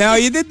 Food. Now,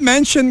 you did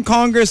mention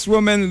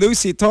Congresswoman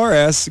Lucy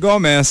Torres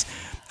Gomez.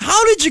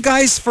 How did you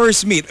guys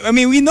first meet? I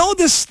mean, we know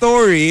the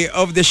story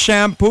of the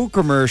shampoo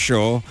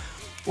commercial.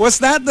 Was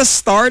that the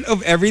start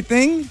of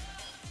everything?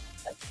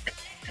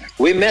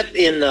 We met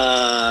in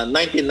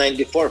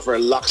 1994 for a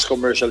Lux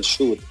commercial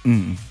shoot.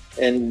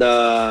 And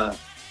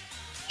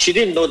she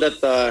didn't know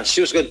that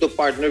she was going to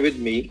partner with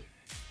me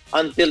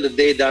until the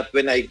day that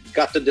when I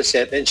got to the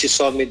set and she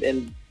saw me,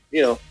 and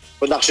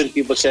production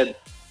people said,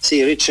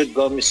 si Richard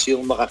Gomez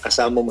yung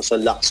makakasama mo sa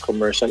Lux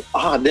commercial.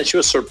 Then she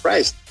was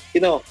surprised.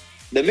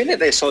 The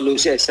minute I saw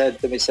Lucy, I said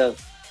to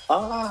myself,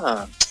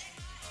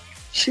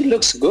 she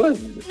looks good.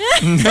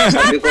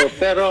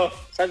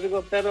 sabi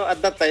ko, pero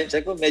at that time,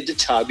 sabi ko, medyo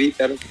chubby,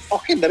 pero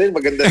okay na rin,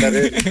 maganda na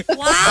rin.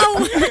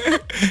 Wow!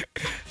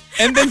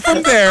 And then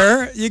from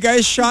there, you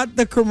guys shot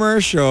the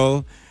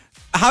commercial.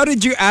 how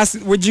did you ask?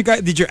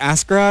 Did you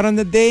ask her out on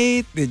the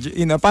date? Did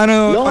you,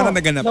 paano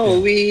naganap no,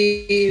 yun?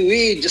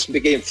 we just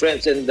became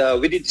friends, and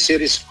we did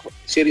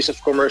series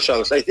of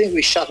commercials. I think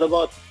we shot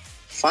about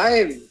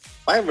five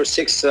or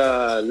six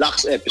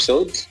Lux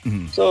episodes.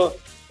 So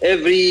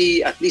at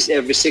least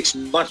every 6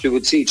 months we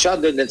would see each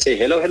other and then say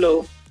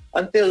hello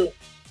until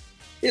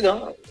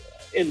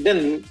and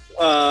then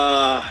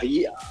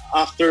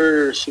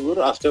after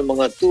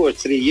mga 2 or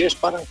 3 years,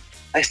 parang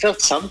I felt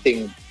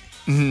something.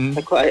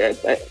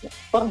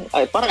 Parang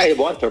I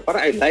want her,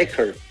 parang I like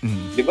her.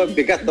 Di ba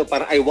bigat, no?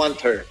 Parang I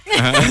want her.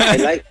 I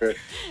like her.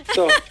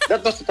 So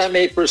that was the time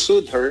I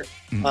pursued her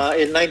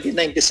in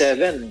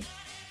 1997.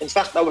 In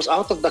fact, I was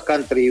out of the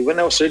country when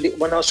I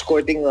was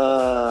courting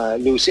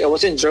Lucy. I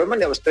was in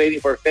Germany. I was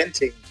training for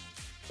fencing,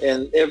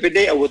 and every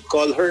day I would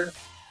call her.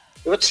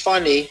 What's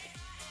funny,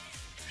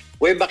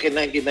 way back in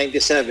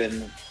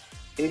 1997,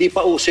 hindi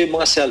pa uso yung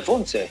mga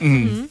cellphones eh.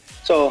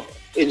 So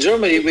in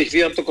Germany, if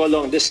you have to call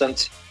long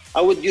distance,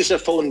 I would use a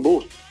phone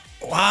booth.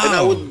 Wow. And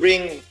I would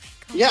bring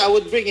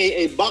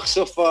a box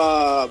of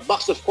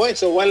coins.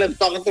 So while I'm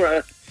talking to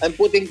her, I'm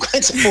putting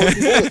coins in the phone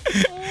booth.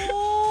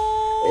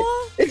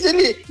 It's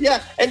really,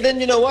 yeah. And then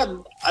you know what?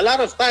 A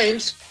lot of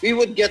times, we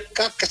would get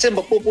cut kasi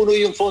mapupuno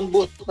yung phone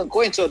booth ng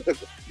coins. So the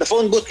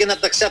phone booth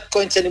cannot accept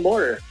coins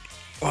anymore.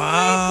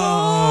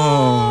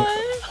 Wow.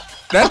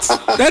 That's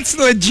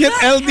legit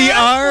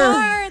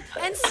LDR.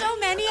 And so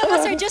many of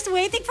us are just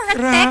waiting for a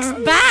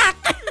text back.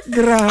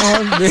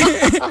 Grabe.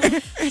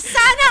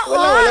 Sana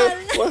all.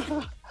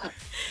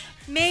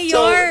 Mayor.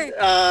 So,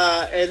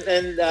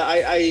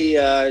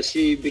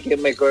 she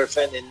became my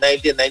girlfriend in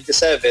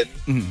 1997.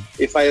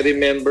 If I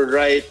remember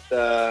right,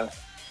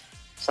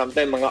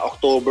 sometime mga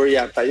October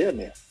yata yun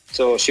eh.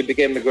 So she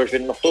became my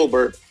girlfriend in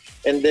October.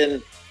 And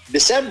then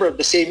December of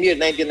the same year,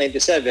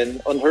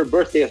 1997, on her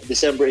birthday of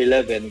December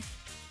 11,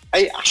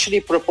 I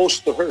actually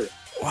proposed to her.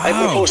 Wow. I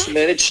proposed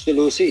marriage to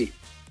Lucy.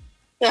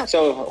 Yeah,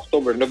 so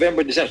October,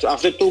 November, December. So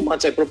after 2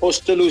 months, I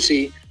proposed to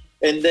Lucy.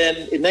 And then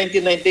in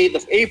 1998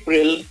 of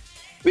April,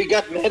 we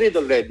got married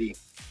already.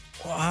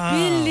 Wow.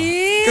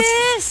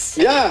 Bilis.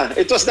 Yeah,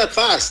 it was that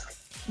fast.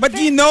 But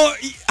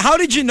how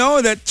did you know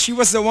that she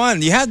was the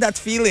one? You had that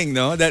feeling,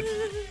 no? That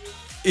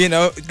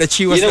that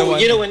she was the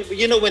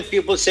one. When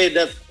people say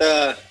that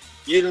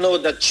you know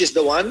that she's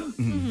the one.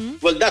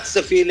 Well, that's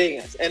the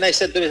feeling. And I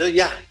said to myself,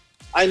 yeah,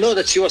 I know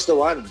that she was the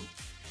one.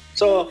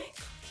 So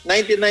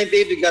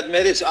 1998 we got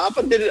married. So up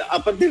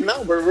until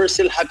now we're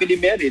still happily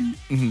married.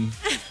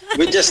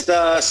 We just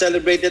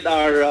celebrated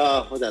our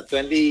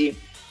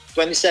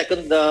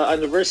 22nd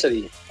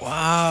anniversary.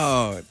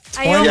 Wow.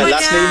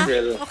 Last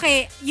April.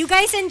 Okay, you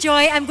guys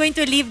enjoy. I'm going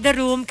to leave the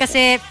room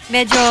kasi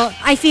medyo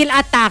I feel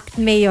attacked,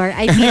 Mayor.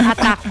 I feel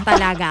attacked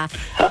talaga.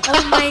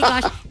 Oh my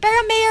gosh.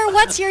 Pero Mayor,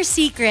 what's your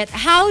secret?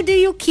 How do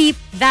you keep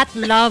that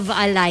love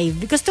alive?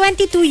 Because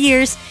 22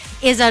 years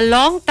is a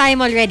long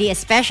time already,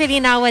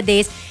 especially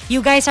nowadays.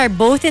 You guys are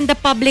both in the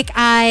public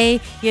eye.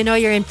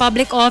 You're in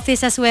public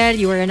office as well.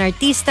 You were an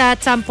artista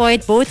at some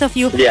point, both of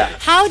you. Yeah.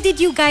 How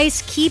did you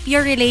guys keep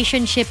your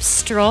relationship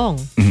strong?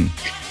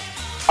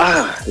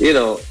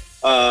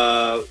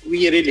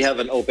 We really have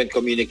an open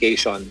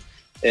communication,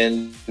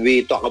 and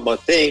we talk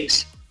about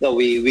things.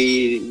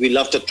 We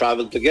love to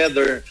travel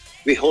together.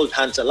 We hold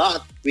hands a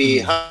lot. We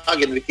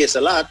hug and we kiss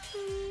a lot.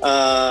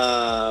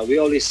 We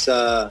always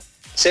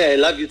say I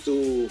love you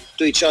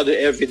to each other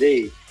every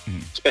day,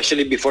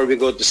 especially before we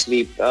go to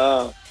sleep.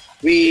 The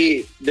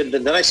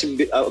nice thing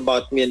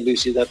about me and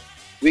Lucy that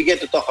we get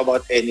to talk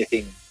about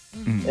anything.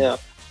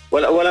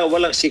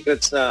 Walang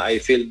secrets na I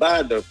feel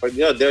bad or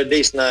there are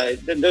days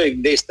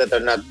that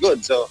are not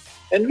good. So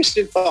and we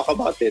still talk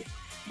about it.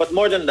 But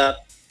more than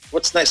that,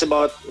 what's nice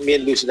about me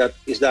and Lucy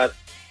is that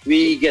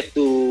we get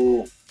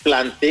to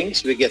plan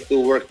things, we get to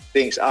work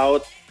things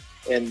out.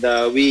 And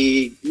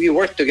we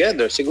work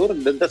together. Siguro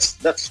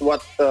that's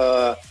what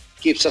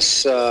keeps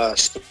us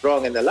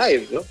strong and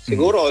alive.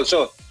 Siguro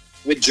also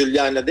with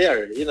Juliana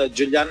there.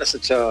 Juliana's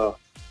such a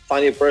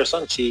funny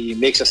person. She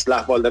makes us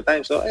laugh all the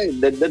time. So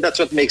that's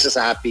what makes us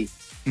happy.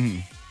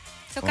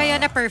 So kayo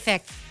na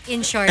perfect.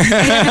 In short,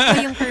 kayo na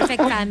po yung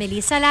perfect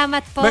family.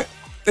 Salamat po.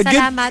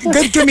 Salamat.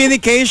 Good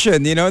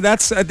communication.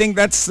 I think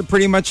that's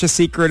pretty much the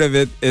secret of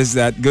it. Is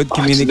that good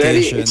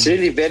communication? It's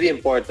really very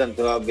important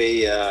to have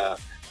a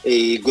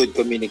good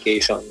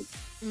communication.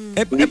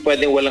 Hindi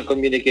pwedeng walang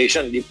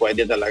communication, hindi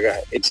pwede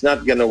talaga. It's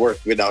not gonna work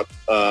without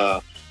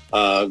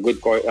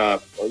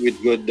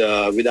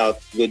without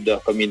good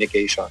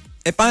communication.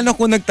 Paano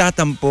kung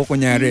nagtatampo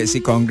kunyari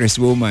si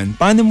Congresswoman?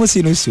 Paano mo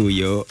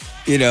sinusuyo?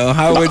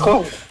 How would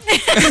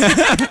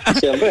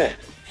Siyempre.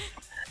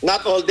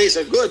 Not all days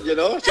are good,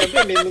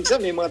 Siyempre, minsan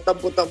may mga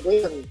tampo-tampo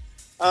yan.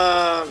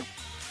 I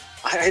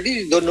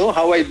really don't know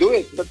how I do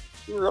it, but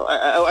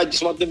I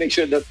just want to make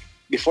sure that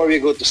before we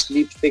go to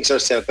sleep, things are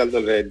settled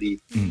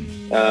already.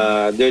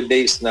 There are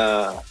days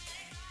na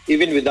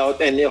even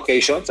without any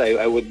occasions,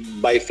 I would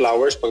buy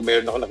flowers. Pag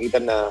mayroon ako nakita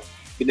na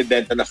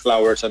binibenta na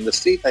flowers on the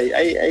street,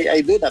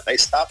 I do that. I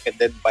stop and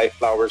then buy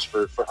flowers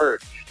for her.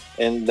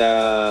 And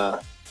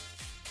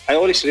I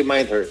always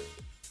remind her.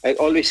 I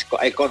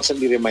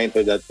constantly remind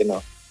her that,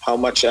 how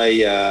much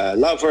I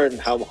love her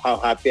and how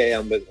happy I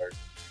am with her.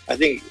 I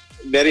think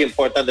very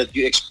important that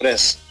you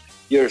express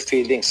your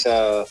feelings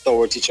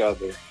towards each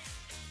other.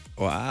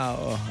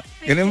 Wow.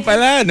 Ganun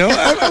pala, no?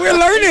 We're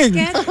learning.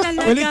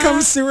 When it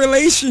comes to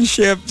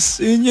relationships,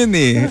 yun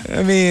eh.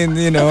 I mean,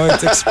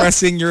 it's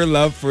expressing your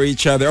love for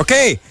each other.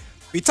 Okay,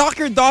 we talk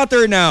your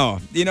daughter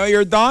now.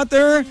 Your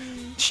daughter,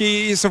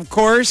 she is, of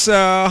course,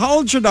 how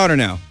old is your daughter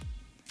now?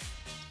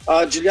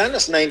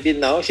 Juliana's 19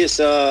 now. She's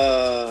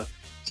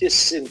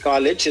in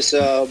college. She's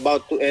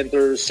about to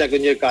enter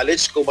second year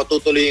college kung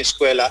matutuloy yung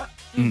eskwela.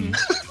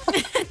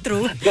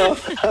 True. No,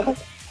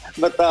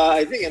 but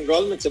I think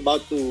enrollment's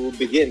about to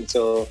begin.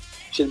 So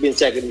she'll be in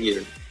second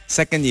year.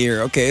 Second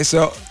year, okay.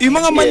 So, yung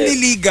mga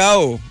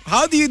manliligaw,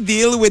 how do you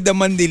deal with the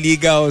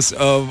manliligaws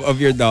of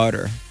your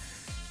daughter?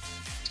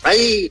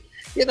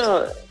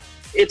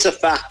 It's a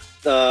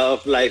fact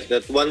of life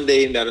that one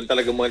day meron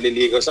talaga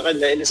manliligaw sa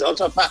kanya, and it's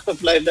also a fact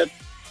of life that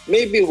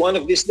maybe one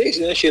of these days,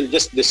 she'll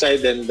just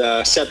decide and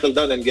settle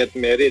down and get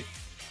married.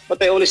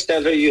 But I always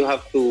tell her, you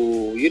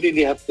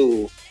really have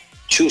to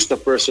choose the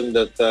person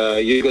that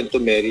you're going to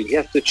marry. You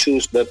have to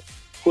choose that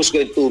who's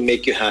going to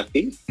make you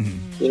happy. Mm-hmm.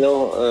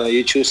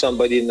 You choose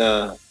somebody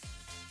na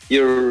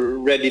you're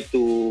ready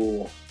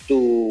to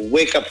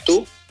wake up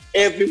to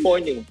every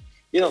morning.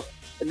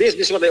 This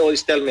is what I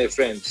always tell my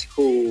friends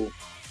who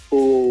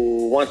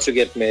wants to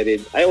get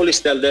married. I always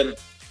tell them,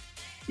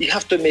 you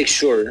have to make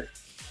sure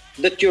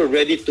that you're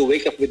ready to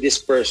wake up with this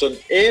person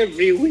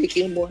every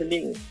waking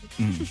morning.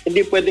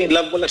 Hindi pwedeng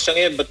love mo lang siya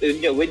ngayon, but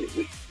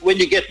when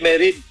you get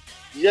married,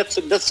 that's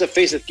the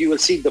face that you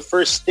will see the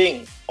first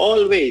thing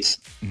always.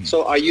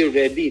 So are you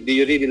ready? Do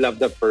you really love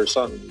that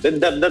person? Then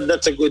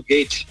that's a good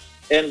gauge.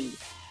 And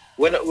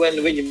when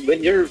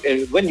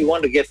you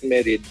want to get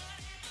married,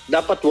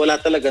 dapat wala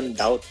talagang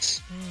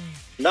doubts.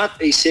 Not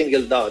a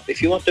single doubt.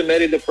 If you want to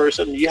marry the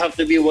person, you have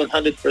to be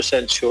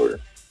 100% sure.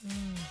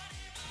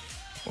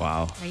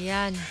 Wow.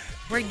 Ayan.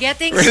 We're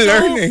getting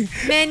learning.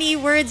 Many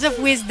words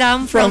of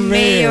wisdom from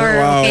Mayor.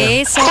 Mayor. Wow.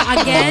 Okay? So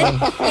again,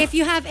 if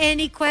you have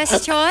any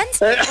questions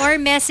or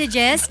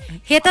messages,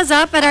 hit us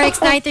up at our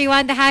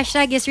X931. The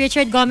hashtag is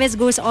Richard Gomez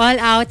Goes All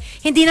Out.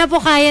 Hindi na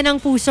po kaya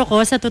ng puso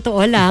ko, sa totoo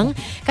lang.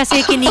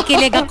 Kasi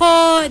kinikilig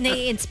ako,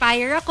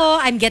 nai-inspire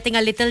ako, I'm getting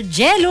a little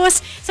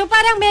jealous. So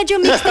parang medyo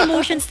mixed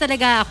emotions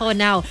talaga ako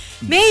now.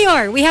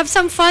 Mayor, we have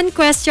some fun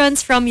questions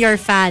from your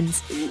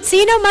fans.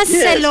 Sino mas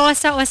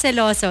selosa o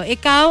seloso?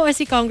 Ikaw o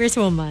si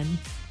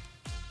Congresswoman?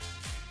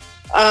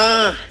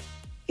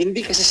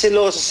 Hindi kasi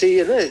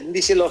hindi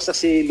selosa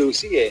si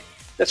Lucy eh.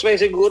 That's why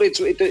siguro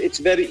it's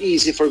very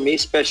easy for me,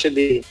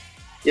 especially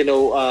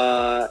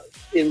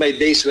in my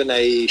days when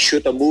I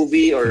shoot a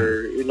movie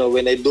or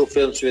when I do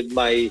films with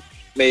my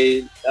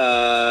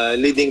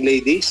leading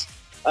ladies.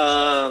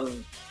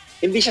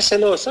 Hindi siya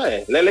selosa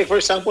eh. Like for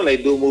example, I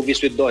do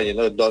movies with Dawn.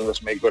 Dawn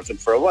was my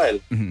girlfriend for a while,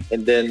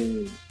 and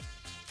then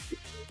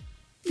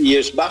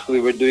years back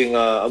we were doing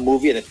a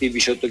movie and a TV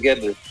show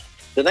together.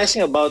 The nice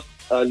thing about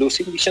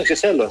Lucy, hindi siyang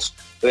selos.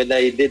 When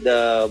I did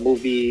a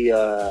movie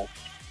 2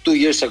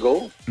 years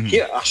ago,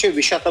 here actually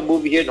we shot a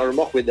movie here in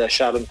Ormoc with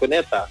Sharon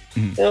Cuneta.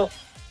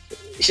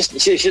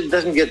 She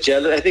doesn't get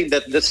jealous. I think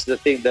that's the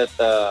thing that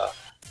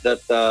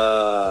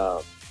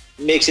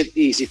makes it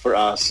easy for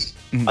us.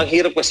 Ang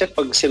hirap kasi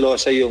pag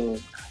selosa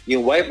yung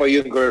wife or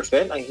yung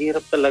girlfriend, ang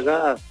hirap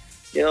talaga.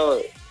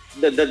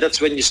 That's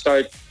when you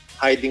start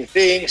hiding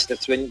things.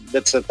 That's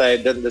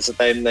the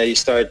time na you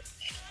start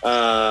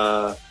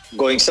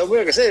going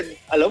somewhere kasi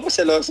alam mo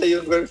selosa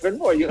yung girlfriend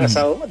mo or yung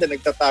asawa mo, then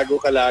nagtatago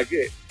ka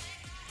lagi.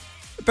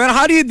 Pero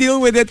how do you deal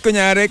with it,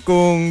 kunyari,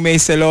 kung may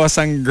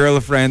selosang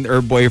girlfriend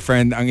or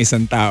boyfriend ang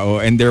isang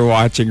tao and they're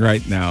watching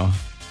right now?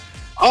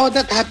 Oh,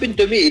 that happened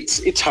to me.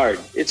 It's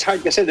hard. It's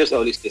hard kasi there's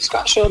always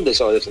discussion,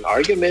 there's always an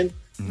argument.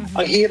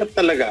 Ang hirap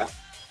talaga.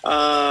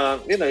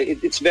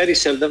 It's very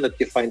seldom that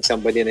you find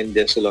somebody na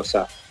hindi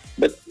selosa.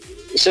 But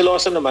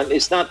selosa naman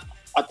is not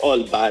at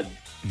all bad.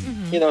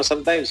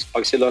 Sometimes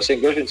pag selosa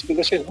yung girlfriend, it's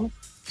because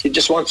she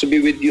just wants to be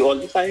with you all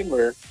the time,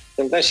 or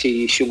sometimes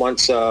she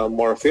wants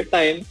more of your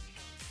time,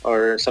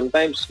 or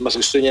sometimes mas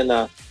gusto niya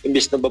na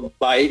imbis na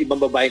ibang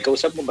babae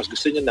kausap mo, mas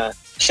gusto niya na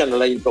siya na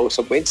lang yung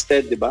kausap mo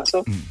instead, di ba?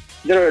 So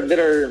there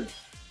are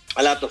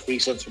a lot of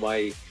reasons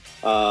why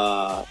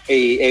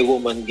a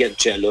woman get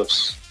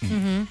jealous.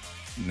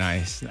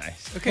 Nice.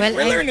 Okay, Well,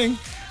 we're learning.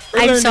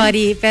 I'm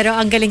sorry, pero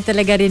ang galing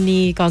talaga rin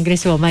ni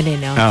Congresswoman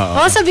no?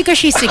 Also because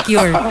she's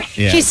secure.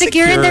 Yeah. She's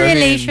secure in the Secure, I mean.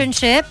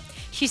 relationship.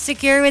 She's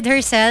secure with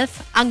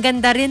herself. Ang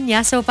ganda rin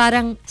niya. So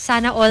parang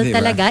sana all Diba?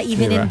 talaga,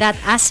 even Diba? in that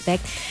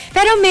aspect.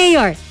 Pero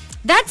Mayor,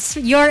 that's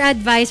your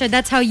advice or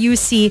that's how you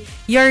see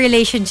your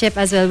relationship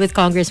as well with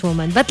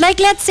Congresswoman. But like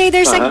let's say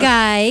there's a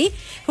guy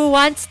who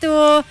wants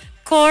to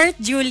court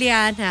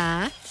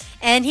Juliana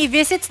and he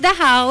visits the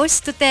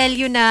house to tell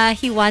you na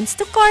he wants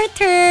to court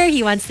her, he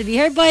wants to be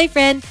her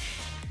boyfriend.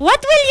 What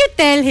will you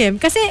tell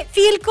him? Kasi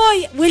feel ko,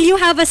 will you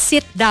have a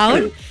sit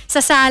down sa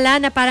sala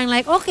na parang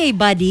like, okay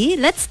buddy,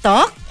 let's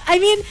talk?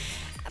 I mean,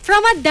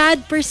 from a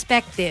dad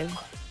perspective,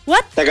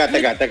 what? Taga.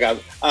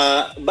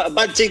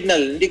 Bad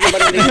signal. Hindi ko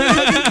marinig yung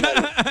bad signal.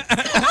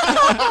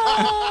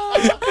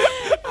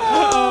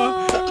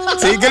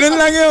 See, ganun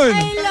lang yun.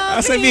 I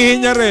love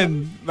Sabihin niya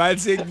rin. Bad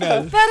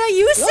signal. Pero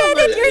you said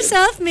it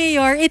yourself,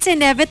 Mayor. It's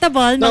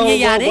inevitable.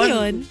 Mangyayari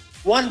yun.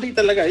 One day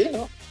talaga,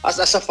 as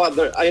a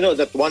father, I know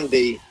that one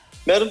day,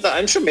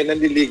 I'm sure may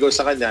nanliligaw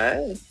sa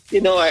kanya.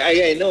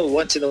 I know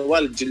once in a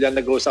while,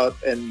 Juliana goes out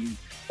and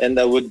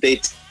would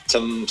date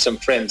some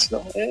friends,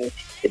 no?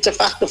 It's a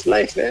fact of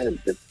life, man.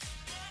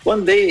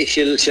 One day,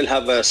 she'll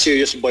have a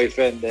serious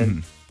boyfriend,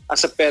 and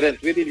as a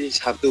parent, we really just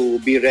have to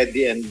be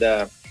ready, and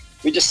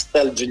we just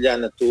tell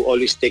Juliana to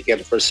always take care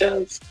of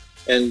herself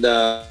and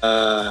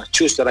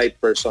choose the right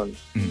person.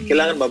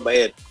 Kailangan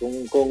mabait.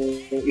 Kung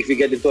if you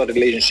get into a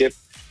relationship,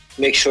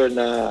 make sure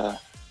na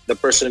the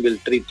person will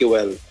treat you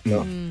well.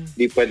 No?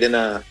 Di pwede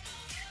na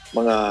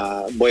mga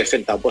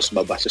boyfriend tapos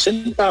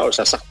babasusin ka or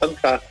sasaktan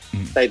ka.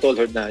 I told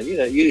her na,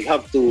 you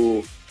have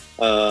to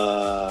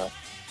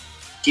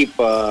keep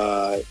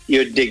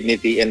your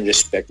dignity and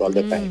respect all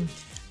the time.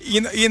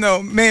 You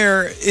know,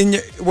 Mayor,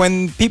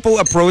 when people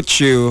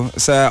approach you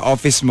sa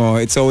office mo,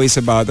 it's always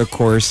about, of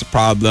course,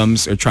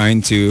 problems or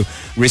trying to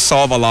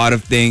resolve a lot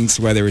of things,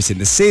 whether it's in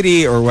the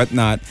city or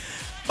whatnot.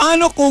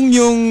 Paano kung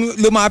yung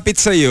lumapit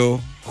sa'yo,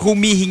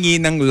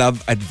 humihingi ng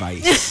love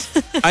advice?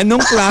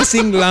 Anong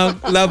klaseng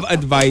love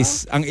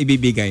advice ang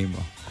ibibigay mo?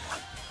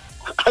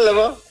 Alam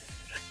mo,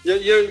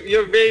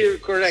 you're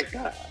very correct.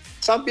 Ha?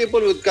 Some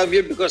people would come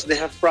here because they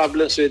have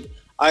problems with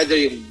either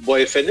yung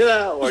boyfriend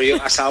nila or yung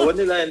asawa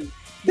nila, and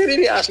they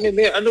really ask me,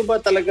 Mayor, ano ba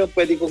talaga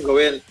pwede kong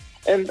gawin?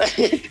 And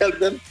I tell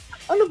them,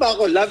 ano ba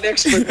ako? Love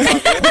expert ba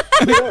ako?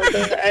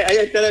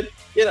 I tell them,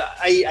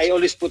 I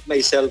always put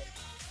myself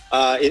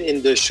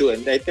in their shoe,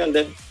 and I tell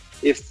them,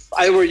 if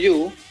I were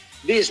you,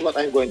 this is what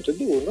I'm going to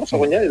do. No? So,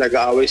 kunyari,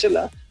 nag-aaway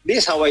sila. This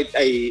is how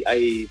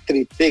I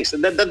treat things.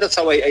 That's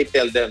how I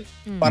tell them.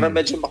 Para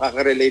medyo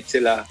makaka-relate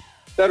sila.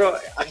 Pero,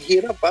 ang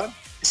hirap pa.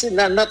 Kasi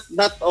not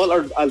all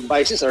our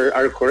advices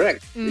are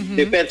correct. It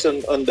depends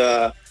on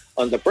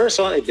the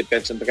person. It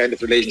depends on the kind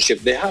of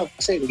relationship they have.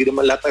 Kasi hindi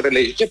naman lahat ng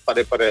relationship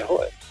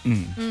pare-pareho.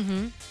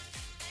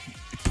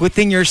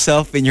 Putting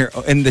yourself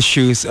in the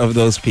shoes of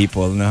those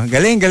people. No?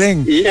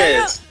 Galing.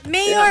 Yes.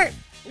 Mayor,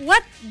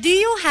 what do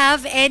you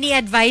have any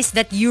advice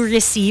that you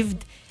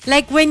received?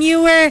 Like when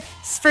you were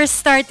first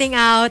starting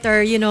out,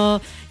 or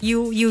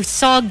you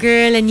saw a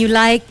girl and you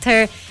liked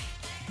her,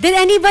 did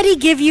anybody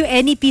give you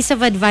any piece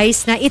of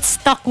advice na it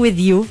stuck with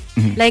you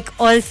like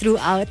all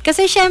throughout?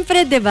 Kasi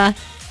syempre, 'di ba?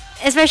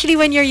 Especially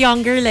when you're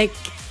younger, like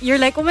you're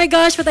like, oh my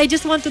gosh, but I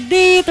just want to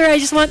date, or I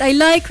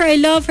like her, I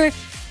love her.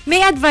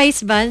 May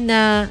advice ba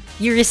na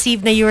you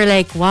received na you were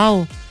like,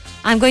 wow,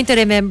 I'm going to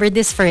remember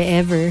this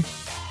forever?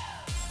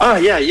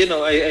 Yeah,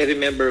 I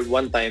remember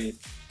one time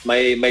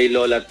my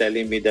lola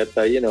telling me that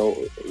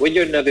when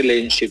you're in a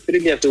relationship,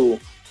 you really have to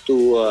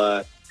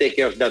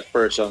take care of that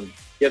person.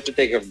 You have to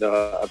take care of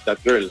that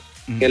girl.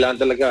 Kailangan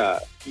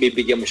talaga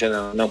bibigyan mo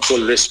siya ng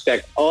full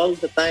respect all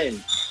the time.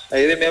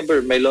 I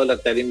remember my lola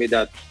telling me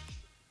that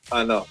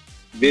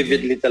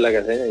vividly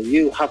talaga.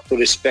 You have to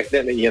respect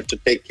them and you have to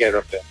take care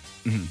of them.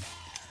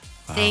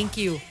 Thank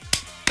you.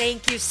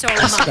 Thank you so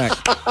much.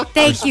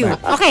 Thank you.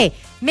 Okay,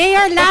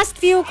 Mayor, last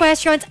few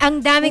questions.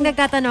 Ang daming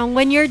nagtatanong,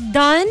 when you're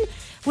done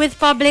with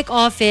public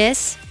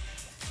office,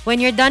 when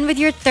you're done with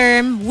your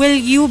term, will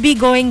you be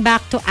going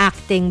back to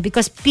acting?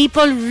 Because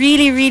people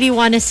really, really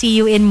want to see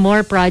you in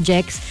more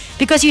projects.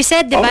 Because you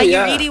said, diba,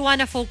 you really want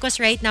to focus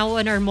right now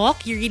on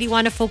Ormoc. You really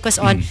want to focus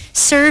on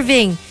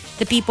serving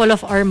the people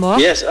of Ormoc.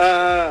 Yes,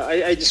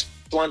 I just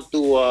want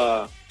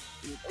to,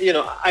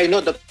 I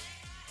know that.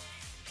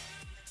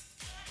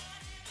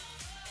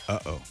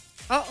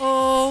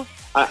 Uh-oh.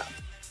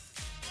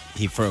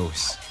 He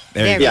froze.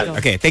 There we you go.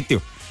 Okay, take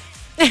two.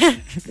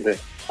 Okay.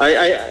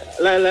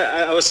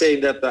 I was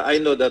saying that I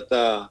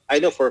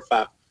know for a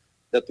fact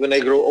that when I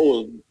grow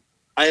old,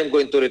 I am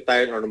going to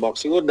retire in Ormoc.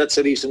 So that's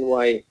the reason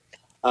why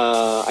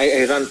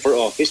I run for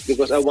office,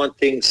 because I want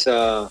things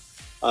done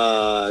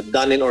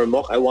in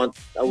Ormoc. I want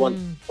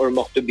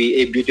Ormoc to be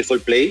a beautiful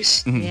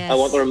place. Yes. I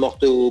want Ormoc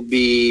to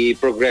be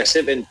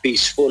progressive and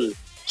peaceful.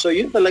 So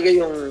yun talaga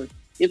yung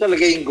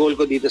goal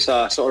ko dito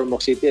sa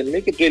Ormoc City, and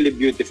make it really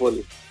beautiful.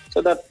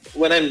 So that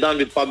when I'm done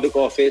with public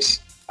office,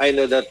 I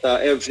know that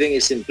everything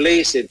is in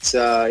place, it's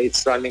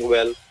running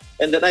well,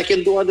 and that I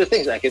can do other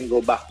things. I can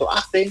go back to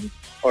acting,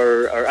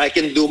 or I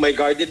can do my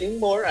gardening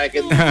more, I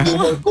can do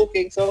more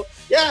cooking. So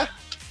yeah,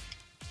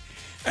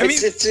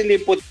 it's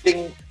really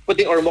putting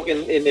Ormoc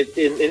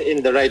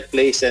in the right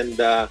place, and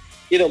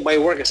my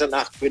work as an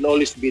actor will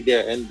always be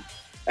there, and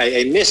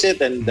I miss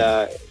it, and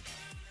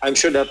I'm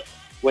sure that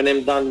when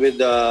I'm done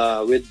with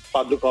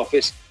public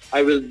office,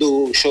 I will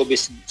do show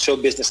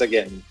business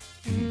again.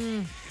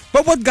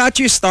 But what got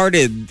you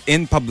started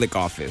in public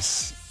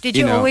office? Did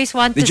you always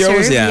want to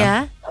serve?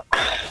 Yeah.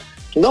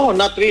 No,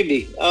 not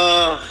really.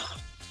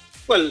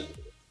 Well,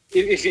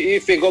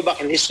 if you go back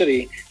in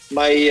history,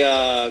 my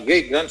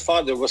great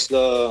grandfather was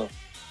the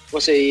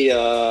was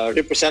a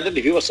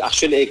representative. He was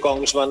actually a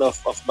congressman of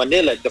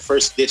Manila, the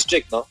first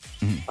district, no.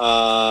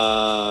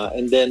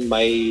 And then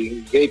my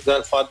great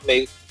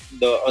grandfather,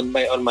 on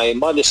my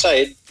mother's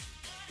side,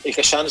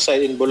 Ikashan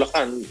side in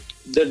Bulacan,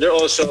 there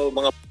also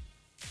mga.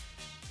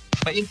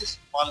 My interest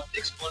in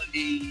politics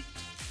only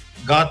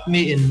got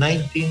me in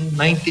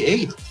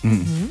 1998.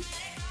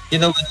 You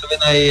know,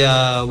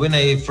 when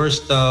I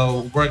first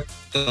worked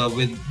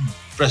with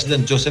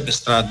President Joseph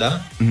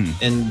Estrada,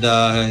 and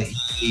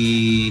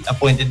he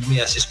appointed me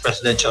as his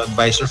presidential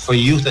advisor for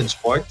youth and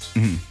sports.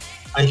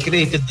 I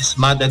created this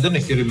MAD. I don't know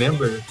if you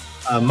remember.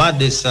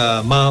 MAD is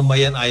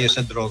Mamamayan Ayaw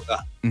sa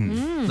Droga.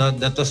 No,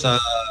 that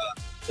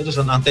was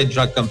an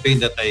anti-drug campaign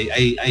that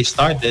I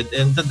started,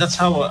 and that's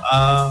how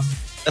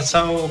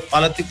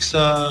politics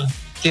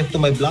came to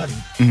my blood.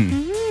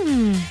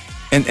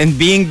 And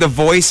being the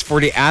voice for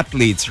the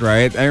athletes,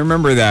 right? I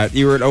remember that.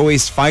 You would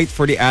always fight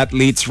for the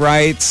athletes'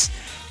 rights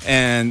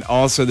and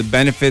also the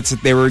benefits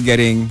that they were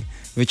getting,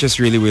 which is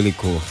really, really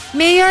cool.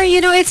 Mayor, you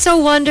know, it's so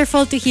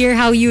wonderful to hear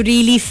how you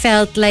really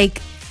felt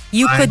like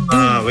you could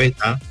do... Wait,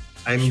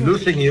 I'm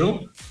losing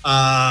you.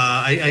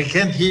 I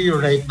can't hear you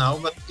right now,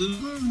 but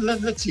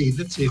let's see.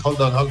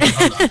 Hold on.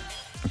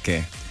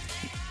 Okay.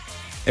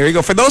 There we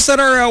go. For those that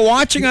are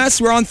watching us,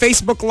 we're on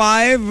Facebook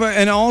Live,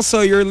 and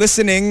also you're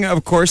listening,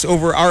 of course,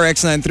 over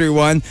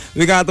RX931.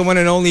 We got the one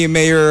and only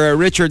Mayor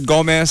Richard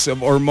Gomez of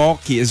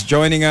Ormoc. He is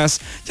joining us,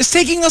 just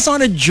taking us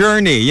on a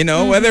journey, you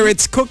know, whether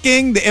it's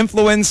cooking, the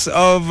influence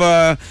of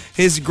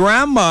his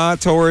grandma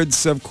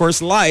towards, of course,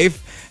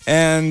 life,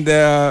 and,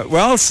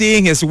 well,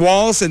 seeing his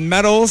walls and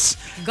medals.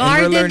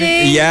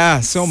 Gardening. Yeah,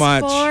 so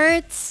much.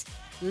 Sports,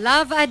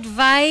 love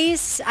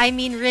advice,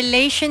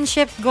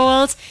 relationship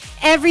goals,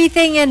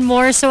 everything and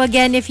more. So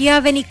again, if you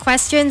have any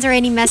questions or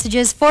any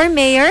messages for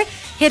Mayor,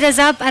 hit us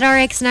up at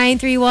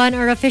RX931.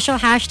 Our official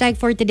hashtag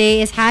for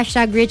today is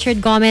hashtag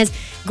Richard Gomez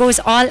goes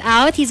all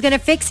out. He's going to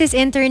fix his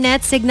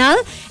internet signal,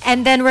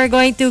 and then we're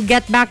going to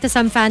get back to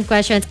some fan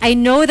questions. I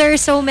know there are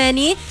so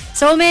many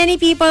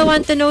people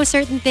want to know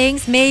certain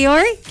things.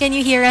 Mayor, can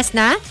you hear us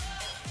na?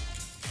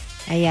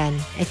 Ayan,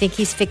 I think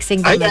he's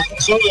fixing the...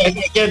 Sorry, I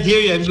can't hear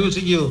you. I'm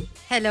losing you.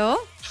 Hello?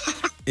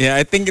 Yeah,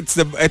 I think it's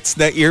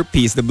the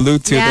earpiece, the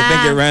Bluetooth. Yeah. I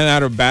think it ran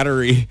out of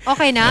battery.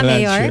 Okay na, I'm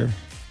not Mayor? sure.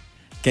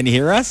 Can you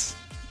hear us?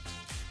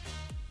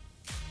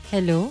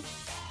 Hello?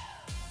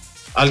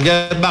 I'll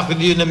get back with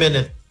you in a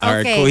minute. All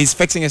right, Okay. cool. He's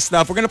fixing his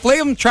stuff. We're going to play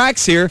some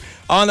tracks here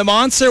on The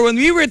Monster. When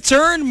we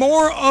return,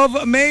 more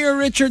of Mayor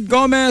Richard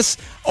Gomez,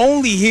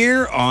 only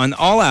here on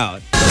All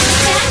Out.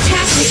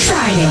 Fantastic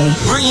Friday.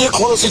 Bring you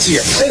closer to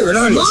your favorite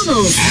artists,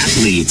 Models.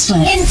 athletes,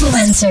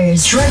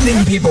 Influencers.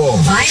 trending people,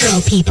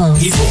 Viral people.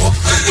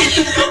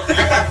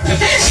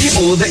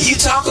 people that you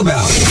talk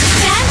about.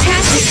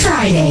 Fantastic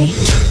Friday.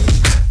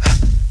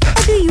 How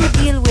do you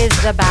deal with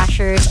the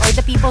bashers or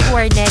the people who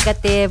are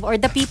negative or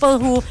the people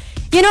who,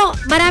 you know,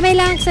 marami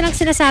lang silang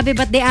sinasabi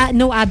but they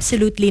know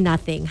absolutely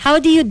nothing? How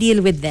do you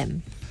deal with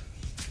them?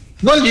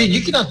 Well,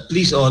 you cannot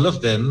please all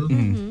of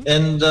them,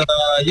 and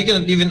you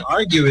cannot even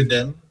argue with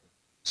them.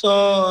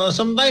 So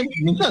sometimes,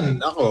 minsan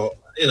ako,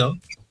 you know,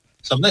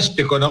 sometimes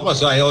pikon ako,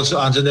 so I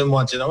also answer them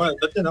once in a while.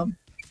 But you know,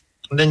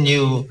 and then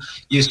you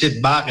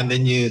sit back and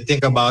then you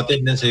think about it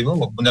and then say,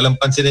 wag mo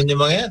nalang pansinin yung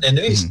mga yan.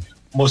 Anyways,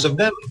 most of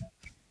them,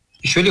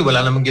 usually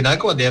wala namang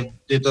ginagawa.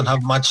 They don't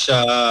have much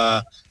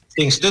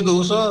things to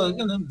do. So,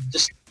 you know,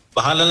 just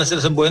bahala na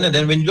sila sa buhay na.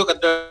 Then when you look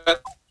at their,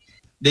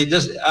 they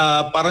just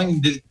parang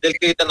they'll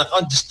create an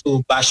account just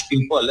to bash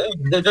people.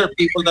 There are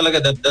people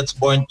talaga that's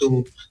born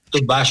to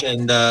bash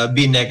and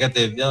be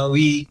negative. You know,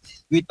 we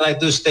try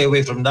to stay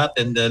away from that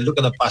and look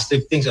at the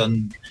positive things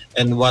and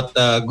what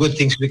good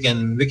things we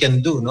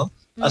can do. No,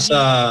 as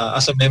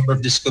a member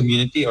of this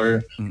community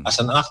or as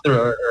an actor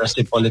or as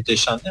a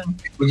politician,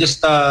 we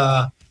just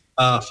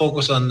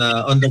focus on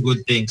the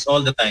good things all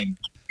the time.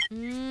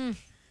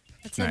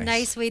 That's a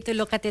nice way to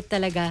look at it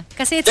talaga.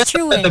 Kasi it's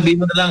true eh. Sabihin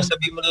mo na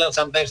lang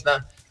sometimes na,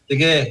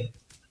 sige,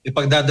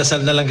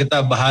 ipagdadasal na lang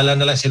kita, bahala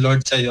na lang si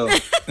Lord sa'yo.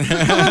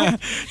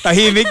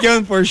 Tahimik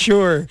yun for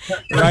sure.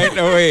 Right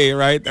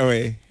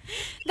away.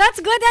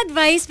 That's good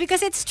advice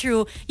because it's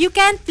true. You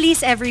can't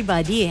please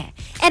everybody.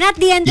 And at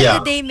the end of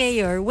the day,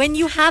 Mayor, when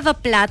you have a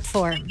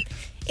platform,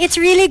 it's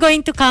really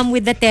going to come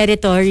with the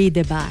territory,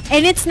 diba?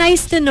 And it's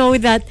nice to know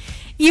that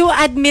you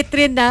admit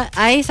rin na,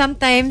 ay,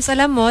 sometimes,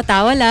 alam mo,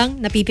 tawa lang,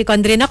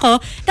 napipikon rin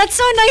ako. That's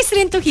so nice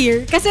rin to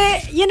hear. Kasi,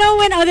 you know,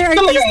 when other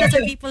artists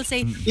or people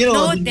say, You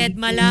know, no, dead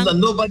ma lang.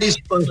 Nobody's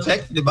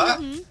perfect, di ba?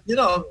 You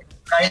know,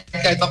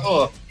 kahit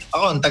ako,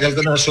 ang tagal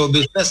ko na show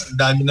business,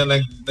 dami na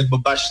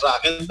nagbabash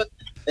sa akin. But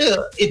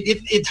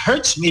it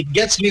hurts me, it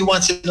gets me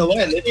once in a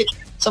while.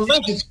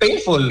 Sometimes it's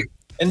painful.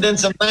 And then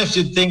sometimes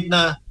you think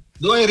na,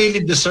 do I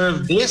really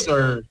deserve this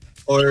or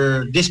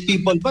these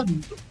people? But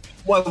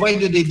why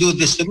do they do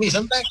this to me?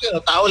 Sometimes, you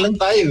know, tao lang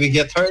tayo. We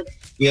get hurt.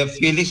 We have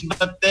feelings.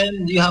 But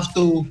then you have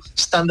to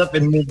stand up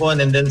and move on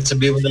and then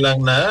sabihin mo na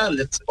lang na,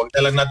 wag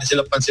na lang natin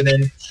sila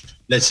pansinin.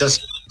 Let's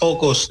just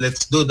focus.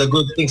 Let's do the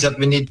good things that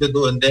we need to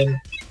do. And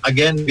then,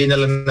 again,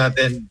 binalan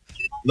natin,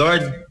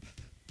 Lord,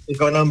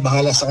 ikaw na ang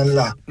bahala sa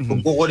kanila.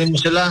 Kung kukunin mo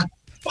sila,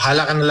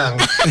 bahala ka na lang.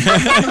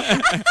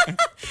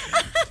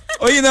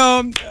 Oh, you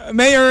know,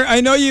 Mayor,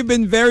 I know you've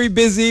been very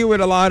busy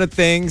with a lot of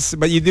things,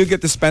 but you do get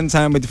to spend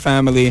time with the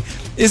family.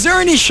 Is there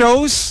any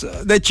shows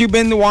that you've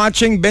been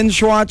watching, binge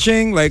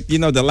watching, like, you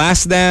know, The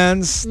Last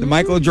Dance, the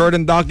Michael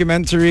Jordan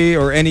documentary,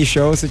 or any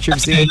shows that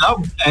you've seen?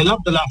 I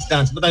love The Last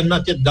Dance, but I'm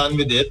not yet done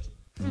with it.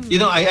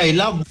 You know, I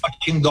love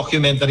watching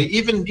documentary,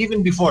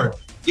 even before.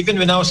 Even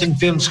when I was in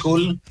film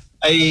school,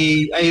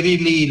 I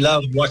really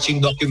love watching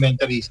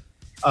documentaries.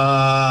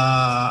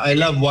 I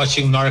love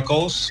watching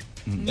Narcos.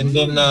 And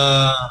then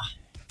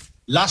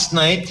last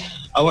night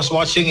I was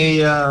watching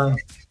a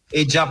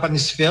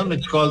Japanese film.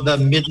 It's called The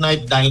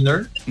Midnight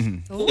Diner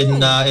in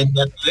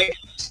Netflix.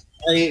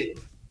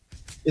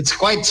 It's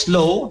quite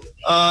slow.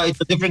 It's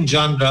a different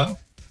genre,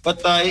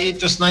 but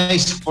it was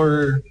nice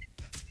for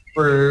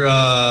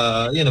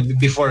you know,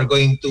 before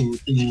going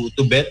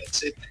to bed.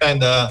 It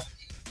kind of,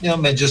 you know,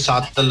 medyo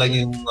subtle lang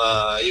yung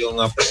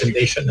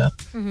presentation.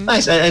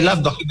 Nice. I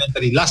love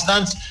documentary. Last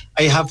Dance,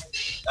 I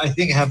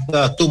think I have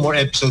 2 more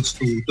episodes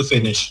to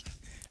finish.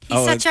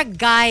 He's such a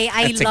guy.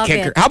 I love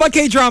it. How about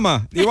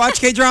K-drama? Do you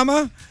watch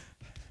K-drama?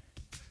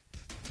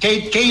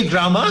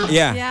 K-drama?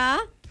 Yeah. Yeah?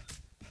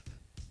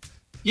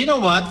 You know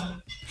what?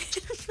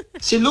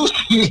 Si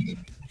Lucy,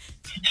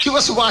 she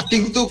was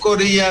watching 2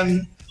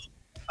 Korean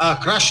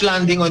Crash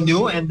Landing on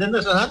You, and then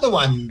there's another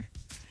one.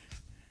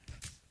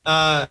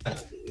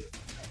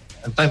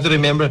 I'm trying to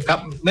remember.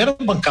 Meron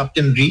bang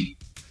Captain Ri?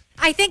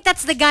 I think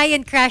that's the guy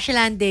in Crash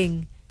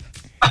Landing.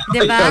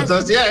 Diba? So,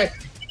 yeah.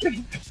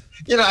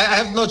 You know, I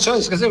have no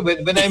choice kasi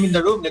when I'm in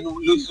the room and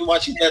Lucy's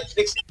watching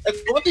Netflix, like,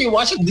 what are you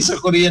watching? These are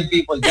Korean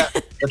people. Yeah,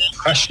 that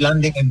Crash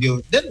Landing and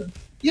You. Then,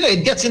 you know,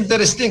 it gets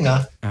interesting,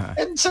 and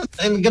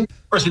ganun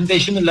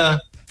presentation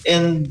nila.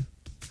 And,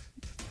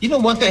 you know,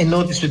 one thing I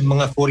noticed with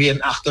mga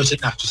Korean actors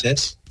and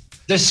actresses,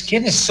 their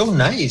skin is so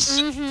nice.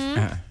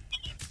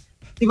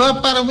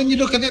 Diba? Parang when you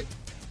look at it,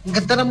 ang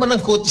ganda naman ng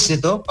kutis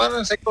nito.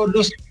 Parang sa ko,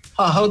 Lucy,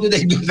 how did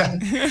I do that?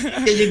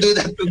 Can you do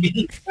that to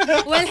me?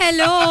 Well,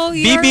 hello.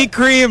 BB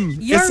cream.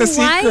 It's a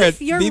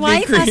secret. Your BB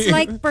wife cream. has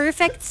like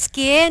perfect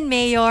skin,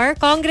 Mayor.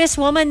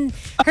 Congresswoman,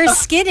 her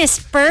skin is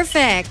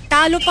perfect.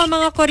 Talo pa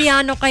mga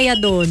Koreano kaya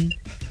doon.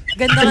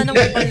 Ganda nga ng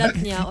balat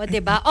niya. O,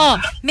 diba?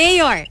 Oh,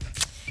 Mayor,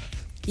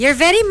 you're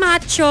very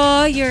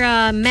macho. You're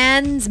a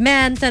man's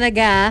man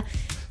talaga.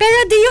 Pero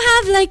do you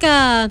have like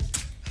a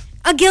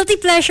guilty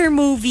pleasure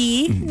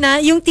movie na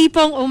yung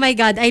tipong, oh my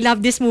God, I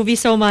love this movie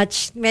so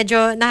much.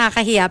 Medyo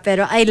nakakahiya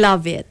pero I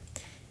love it.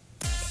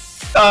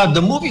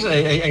 The movies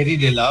I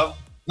really love.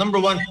 Number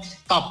 1,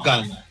 Top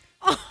Gun.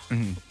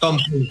 Tom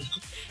Cruise.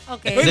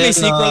 Okay. Wait, may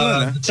sequel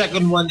nun, The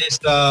second one is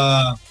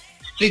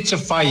Streets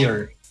of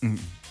Fire.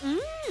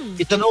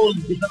 It's an old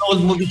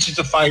movie, Streets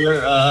of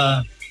Fire.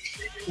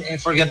 I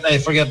forget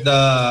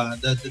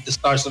the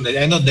stars on it.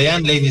 I know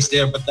Diane Lane is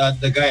there, but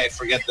the guy, I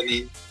forget the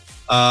name.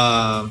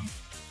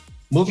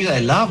 Movies I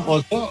love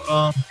also.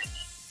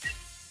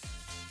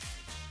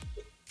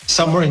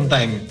 Somewhere in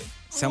Time.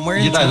 Somewhere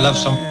in I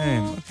love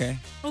Time. Okay.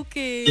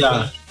 Okay.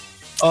 Yeah.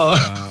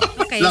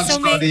 Okay, love so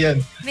story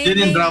yan. may Yun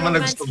yung drama na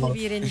romance gusto mo.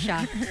 movie rin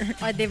siya.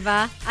 O,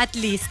 diba? At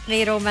least,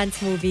 may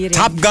romance movie rin.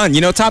 Top Gun.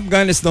 You know, Top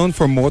Gun is known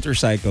for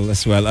motorcycle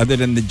as well, other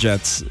than the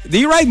jets. Do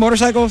you ride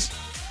motorcycles?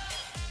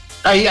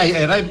 I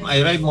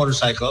ride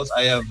motorcycles.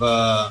 I have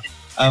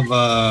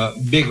a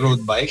big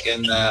road bike,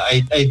 and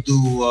I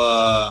do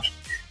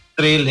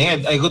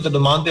trailing. I go to the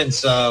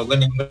mountains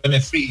when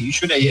I'm free.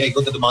 Usually I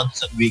go to the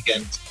mountains on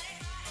weekends.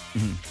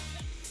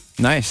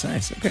 Nice.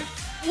 Okay.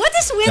 What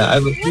is with,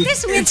 what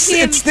is with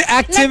him? It's the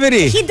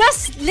activity. Like, he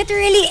does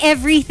literally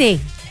everything.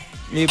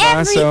 Diba?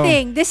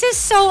 Everything. This is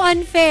so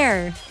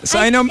unfair. So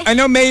I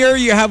know, Mayor,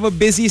 you have a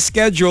busy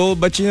schedule,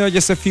 but you know,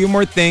 just a few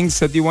more things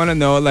that you want to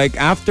know. Like,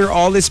 after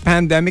all this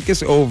pandemic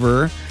is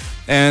over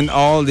and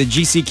all the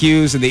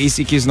GCQs and the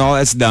ECQs and all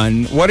that's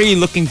done, what are you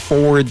looking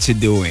forward to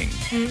doing?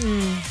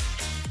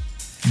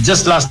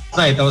 Just last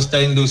night, I was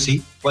telling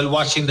Lucy, while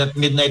watching that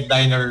Midnight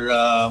Diner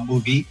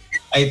movie,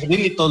 I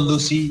really told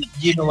Lucy,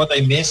 you know what I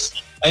miss?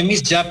 I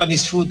miss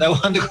Japanese food. I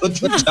want to go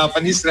to a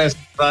Japanese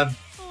restaurant.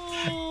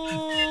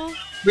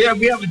 We have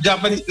a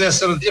Japanese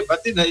restaurant here,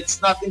 but you know,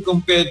 it's nothing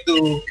compared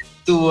to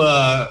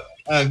a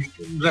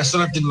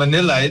restaurant in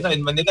Manila. You know,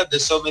 in Manila,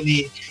 there's so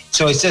many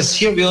choices.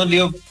 Here, we only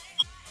have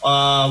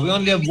 1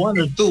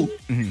 or 2.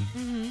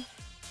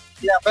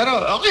 Yeah,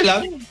 pero okay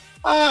lang.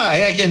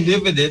 I can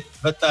live with it.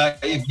 But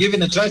if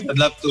given a choice, I'd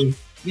love to.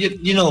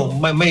 You know,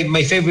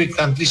 my favorite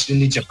country is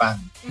really Japan.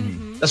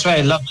 That's why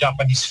I love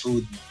Japanese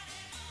food.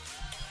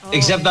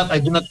 Except that I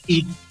do not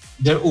eat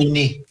their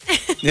uni.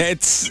 Yeah,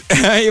 it's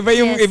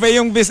iba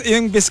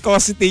yung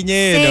viscosity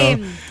niya, you know.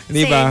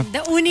 Di ba?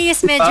 The uni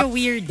is medyo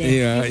weird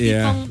eh.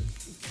 Yeah.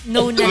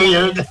 No na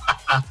lang.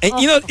 And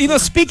you know,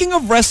 speaking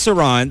of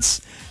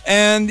restaurants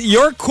and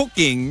your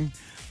cooking,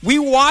 we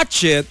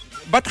watch it,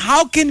 but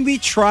how can we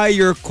try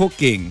your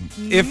cooking?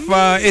 If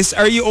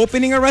are you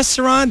opening a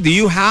restaurant? Do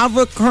you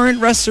have a current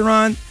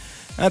restaurant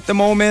at the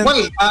moment?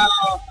 Well,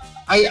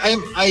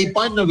 I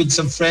partner with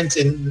some friends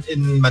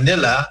in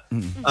Manila.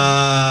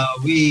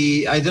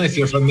 I don't know if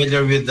you're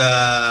familiar with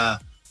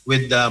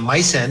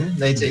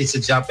Maisen. It's a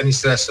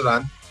Japanese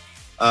restaurant.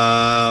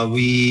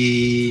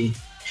 We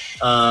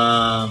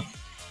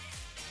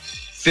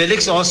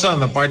Felix also.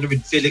 I'm a partner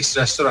with Felix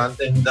Restaurant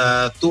and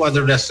two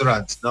other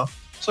restaurants. No,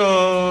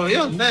 so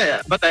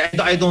but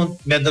I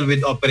don't meddle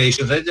with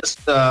operations. I just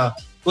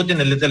put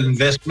in a little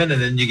investment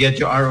and then you get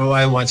your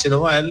ROI once in a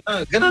while.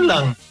 Ganun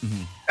lang.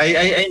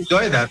 I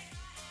enjoy that.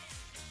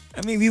 I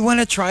mean, we want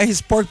to try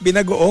his pork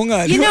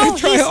binagoongan. You We know, wanna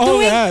try all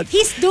that.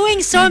 he's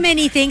doing so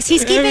many things.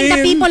 He's keeping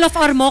the mean, people of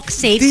Ormoc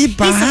safe.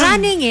 diba? He's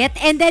running it.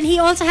 And then he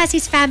also has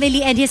his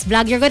family and his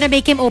vlog. You're gonna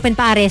make him open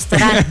pa a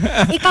restaurant.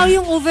 Ikaw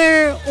yung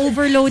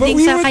overloading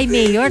sa kay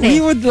Mayor.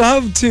 We would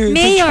love to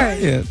Mayor, try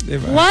it.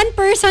 Diba? one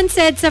person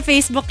said sa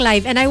Facebook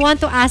Live, and I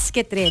want to ask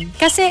it rin.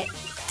 Kasi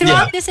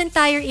throughout this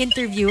entire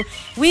interview,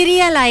 we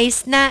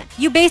realized na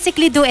you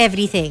basically do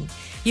everything.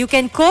 You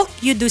can cook,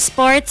 you do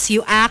sports,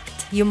 you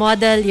act, you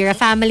model, you're a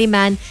family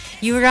man,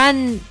 you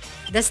run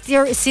the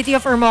city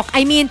of Ormoc.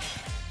 I mean,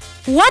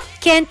 what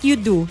can't you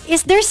do?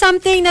 Is there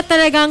something na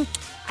talagang,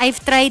 I've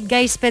tried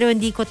guys pero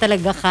hindi ko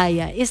talaga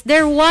kaya? Is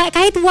there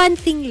kahit one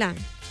thing lang?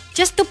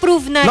 Just to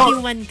prove na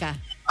human ka.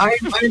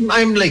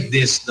 I'm like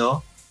this,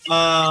 no?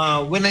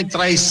 When I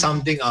try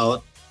something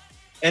out,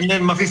 and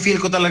then mafe-feel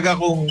ko talaga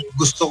kung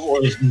gusto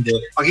ko or hindi.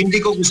 Pag hindi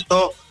ko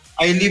gusto,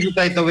 I leave it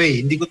right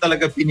away. Hindi ko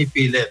talaga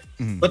pinipilit.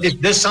 But if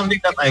there's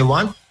something that I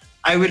want,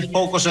 I will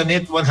focus on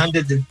it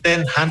 110,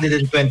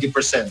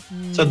 120%.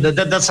 So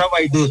that's how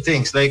I do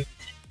things. Like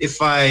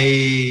if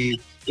I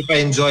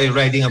enjoy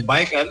riding a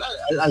bike,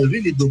 I'll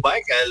really do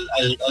bike.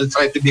 I'll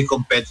try to be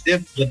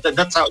competitive.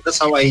 That's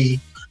how I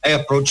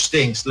approach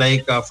things.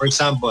 Like for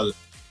example,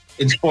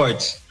 in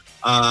sports,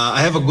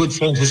 I have a good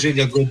friend who's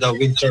really a good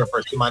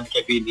windsurfer, si Manny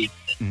Cabili,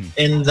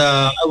 and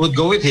I would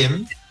go with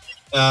him.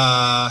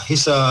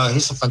 He's a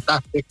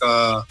fantastic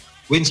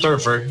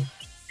windsurfer,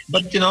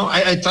 but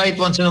I try it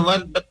once in a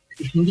while, but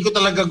hindi ko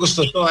talaga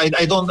gusto, so I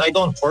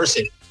don't force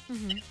it.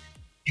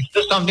 If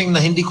there's something na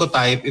hindi ko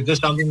type, if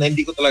there's something na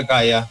hindi ko talaga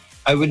kaya,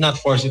 I will not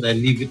force it. I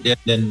leave it there,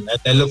 then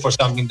I look for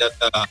something that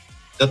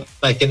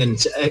I can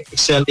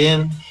excel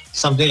in,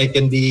 something I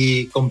can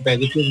be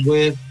competitive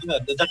with.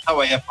 That's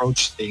how I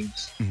approach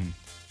things.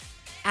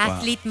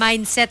 Athlete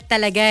mindset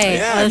talaga eh.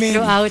 Yeah,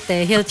 Throughout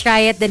eh. He'll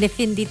try it, then if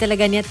hindi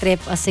talaga niya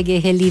trip, sige,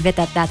 he'll leave it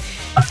at that.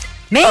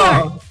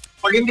 Mayor!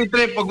 Pag hindi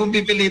trip, pag mong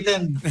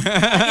pipilitin. Diba?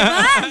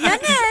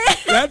 Yan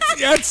eh.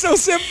 That's so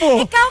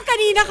simple. Ikaw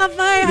kanina ka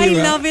pa. I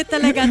love it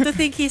talaga to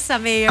think he's a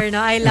mayor, no?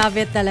 I love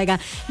it talaga.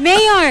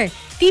 Mayor,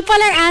 people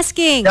are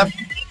asking,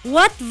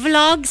 what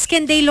vlogs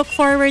can they look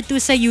forward to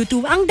sa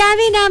YouTube? Ang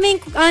dami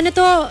naming,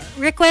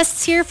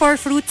 requests here for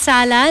fruit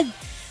salad.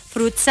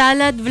 Fruit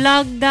salad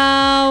vlog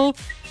daw.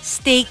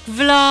 Steak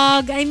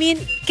vlog. I mean,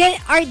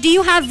 do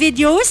you have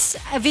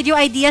video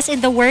ideas in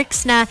the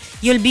works na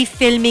you'll be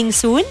filming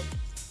soon?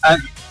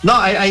 No,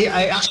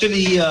 I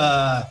actually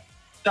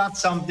shot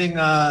something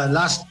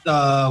last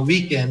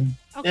weekend,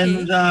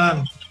 and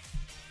I'm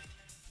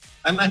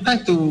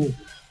trying to.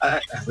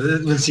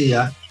 We'll see.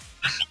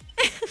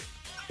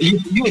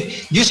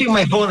 Using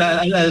my phone,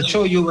 I'll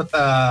show you what.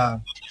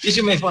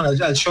 Using my phone,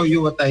 I'll show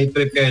you what I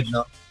prepared.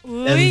 No,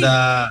 and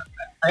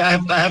I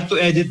have to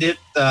edit it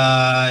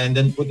and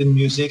then put in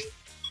music.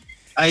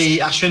 I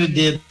actually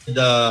did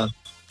the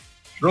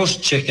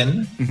roast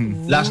chicken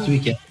last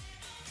weekend.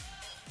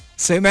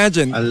 So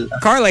imagine,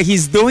 Carla,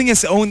 he's doing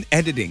his own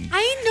editing.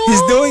 I know.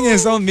 He's doing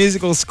his own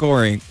musical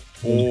scoring.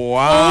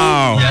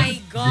 Wow. Oh my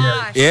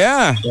gosh.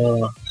 Yeah.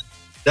 So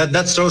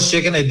that's roast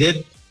chicken I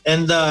did.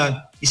 And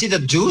you see the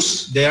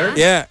juice there?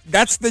 Yeah.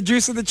 That's the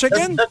juice of the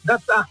chicken?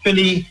 That's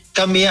actually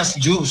Kamias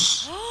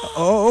juice.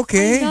 Oh,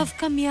 okay. I love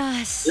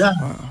kamyas. Yeah.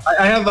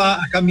 I have a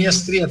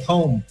Kamias tree at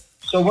home.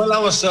 So while I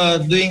was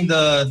doing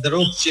the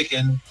roast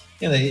chicken,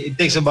 it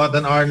takes about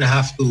an hour and a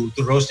half to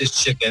roast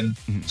this chicken.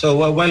 So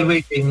while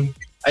waiting,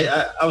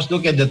 I was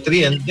looking at the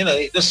tree and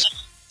it's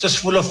just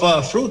full of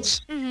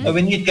fruits.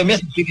 When you eat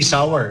kamias, it's really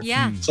sour.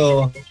 Yeah.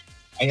 So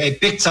I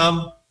picked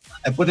some,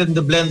 I put it in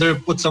the blender,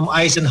 put some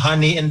ice and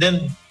honey, and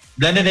then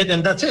blended it,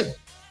 and that's it.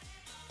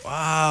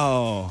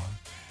 Wow.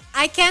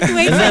 I can't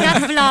wait for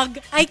that vlog.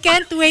 I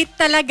can't wait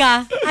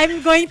talaga.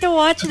 I'm going to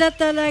watch that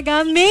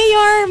talaga.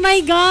 Mayor,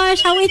 my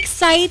gosh, how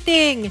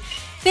exciting.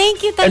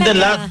 Thank you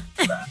talaga.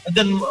 And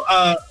then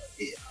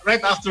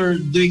right after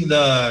doing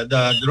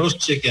the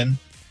roast chicken,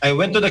 I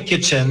went to the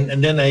kitchen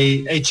and then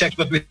I checked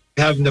what we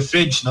have in the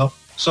fridge. No,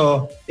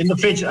 so in the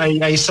fridge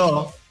I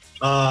saw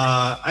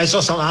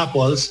some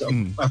apples.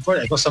 I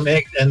saw some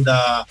egg and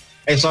I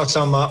saw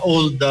some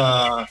old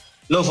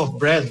loaf of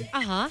bread.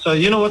 So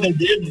you know what I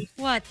did?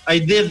 What? I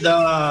did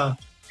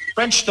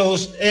French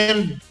toast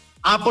and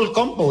apple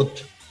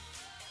compote.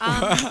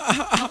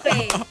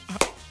 Okay.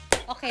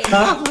 Okay.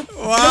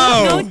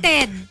 Wow.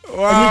 Noted.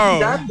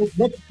 Wow.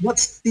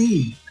 That's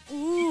tea.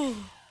 Ooh.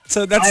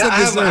 So that's the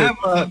dessert.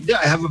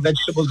 I have a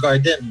vegetable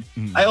garden.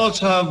 I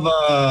also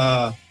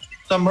have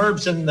some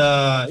herbs and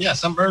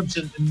some herbs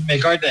in my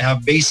garden. I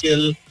have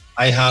basil,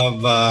 I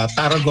have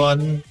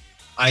tarragon,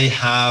 I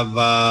have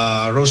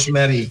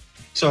rosemary.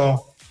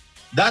 So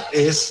that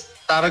is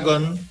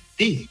tarragon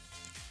tea.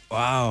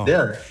 Wow.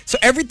 There. So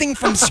everything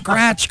from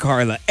scratch,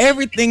 Carla.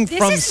 Everything This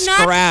from is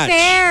scratch. not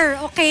fair,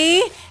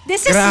 okay?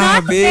 This is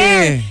not Grabe.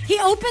 fair. He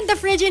opened the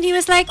fridge and he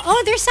was like,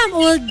 oh, there's some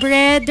old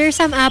bread, there's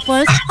some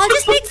apples. I'll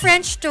just make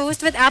French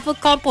toast with apple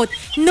compote.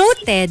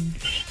 Noted.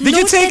 Did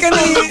you take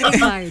any?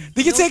 any?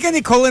 Did you take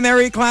any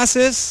culinary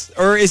classes,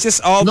 or is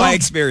this all No. by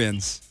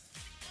experience?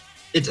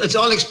 It's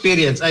all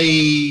experience.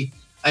 I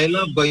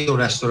love going to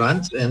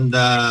restaurants, and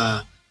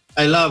I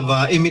love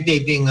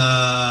imitating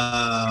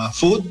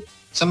food.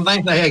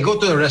 Sometimes I go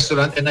to a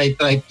restaurant and I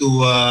try to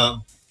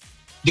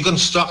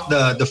deconstruct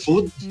the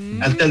food.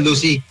 I'll tell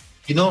Lucy,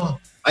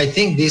 I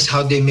think this is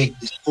how they make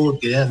this food.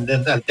 Yeah? And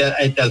then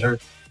I tell her,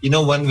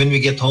 when we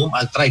get home,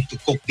 I'll try to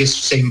cook this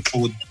same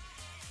food.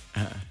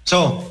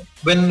 So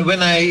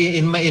when I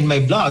in my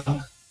blog,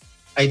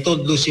 I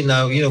told Lucy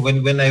now,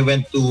 when I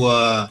went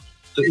to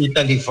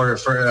Italy for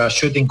a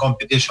shooting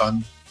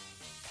competition,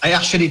 I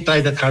actually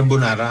tried the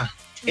carbonara,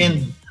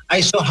 and I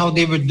saw how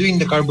they were doing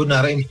the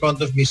carbonara in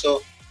front of me.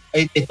 So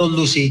I told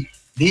Lucy,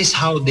 this is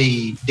how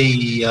they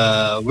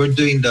were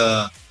doing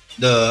the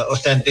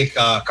authentic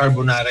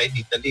carbonara in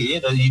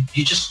Italy.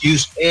 You just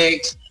use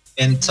eggs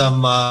and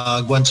some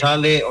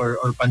guanciale or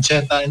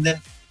pancetta, and then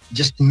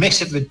just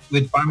mix it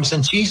with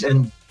Parmesan cheese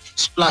and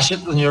splash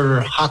it on your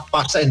hot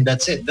pasta, and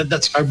that's it.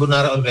 That's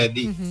carbonara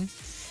already.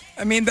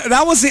 I mean,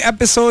 that was the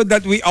episode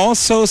that we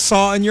also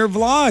saw in your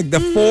vlog, the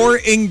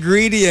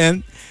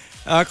 4-ingredient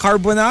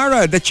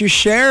carbonara that you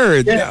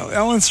shared. Yeah.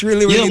 That one's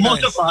really, really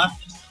nice.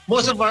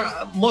 Most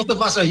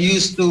of us are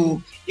used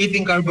to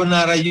eating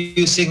carbonara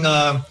using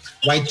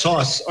white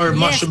sauce or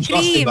mushroom sauce,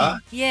 cream. diba?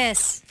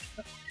 Yes.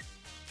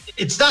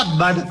 It's not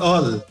bad at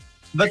all.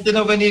 But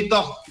when you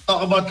talk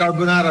about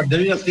carbonara, the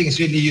real thing is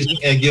really using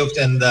egg yolks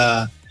and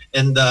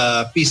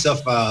a piece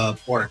of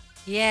pork.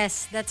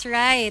 Yes, that's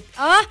right.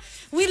 Oh,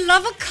 we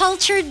love a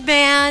cultured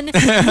man.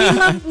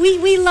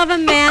 we love a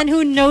man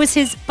who knows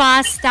his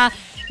pasta.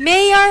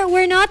 Mayor,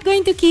 we're not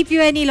going to keep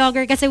you any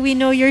longer because we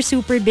know you're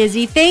super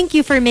busy. Thank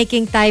you for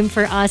making time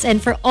for us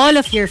and for all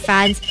of your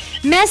fans.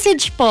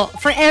 Message po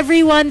for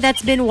everyone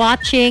that's been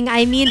watching.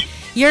 I mean,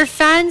 your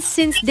fans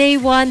since day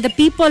one, the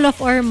people of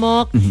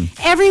Ormoc,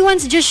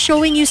 everyone's just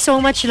showing you so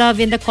much love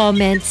in the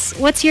comments.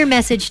 What's your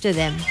message to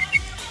them?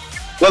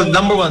 Well,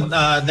 number one,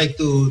 I'd like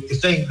to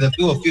thank the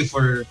two of you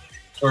for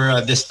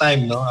this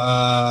time. No,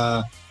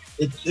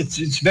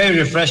 it's very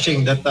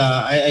refreshing that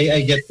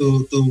I get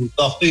to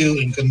talk to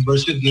you and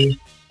converse with you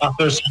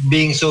after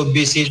being so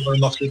busy in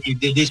Ormoc City.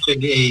 This will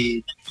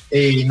be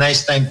a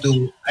nice time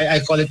to I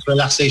call it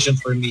relaxation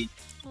for me.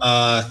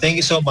 Thank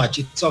you so much.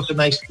 It's also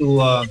nice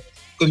to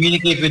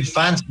communicate with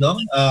fans,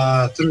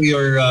 through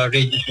your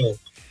radio show.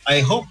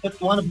 I hope that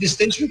one of these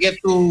days we get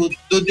to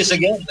do this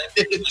again.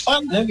 It's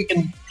fun.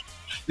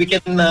 We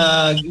get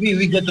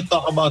to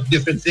talk about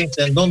different things,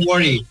 and don't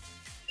worry,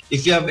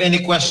 if you have any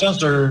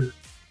questions or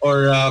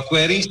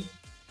queries,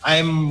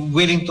 I'm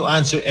willing to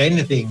answer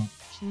anything.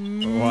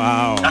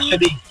 Wow.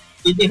 Actually,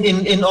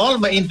 in all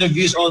my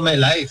interviews all my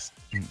life,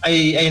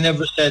 I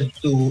never said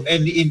to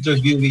any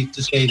interviewee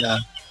to say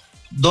that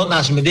don't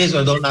ask me this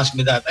or don't ask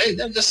me that.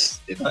 I'm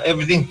just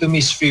everything to me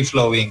is free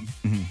flowing.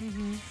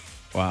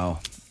 Wow.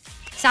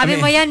 Sabi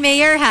mo yan,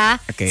 Mayor, ha?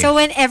 Okay. So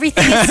when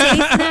everything is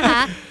safe na,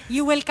 ha?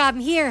 You will come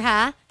here,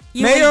 ha?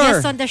 You Mayor! will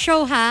guest on the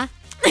show, ha?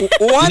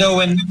 What?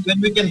 When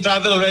we can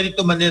travel already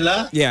to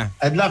Manila, Yeah.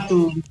 I'd love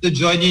to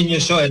join you in your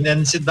show and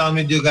then sit down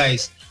with you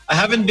guys. I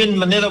haven't been in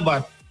Manila,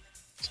 but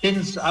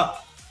since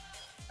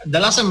the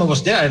last time I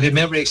was there, I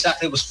remember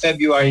exactly it was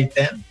February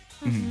 10.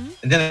 And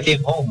then I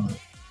came home.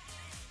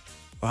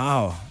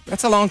 Wow.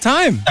 That's a long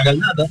time. Tagal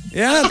na, no?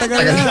 Yeah,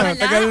 tagal na. Wala.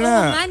 Tagal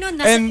na. Oo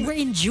nga, no, we're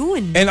in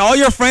June. And all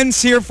your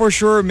friends here for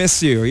sure miss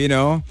you,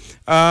 Yeah,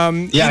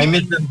 I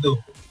miss them too.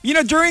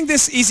 During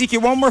this ECQ,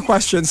 one more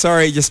question,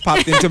 sorry, just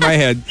popped into my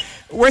head.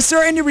 Was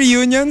there any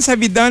reunions?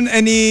 Have you done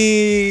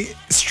any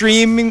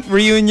streaming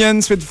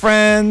reunions with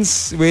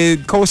friends,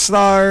 with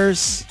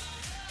co-stars?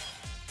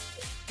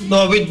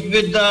 No,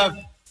 with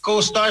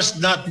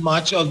co-stars, not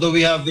much. Although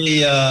we have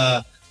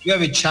a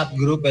chat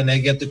group, and I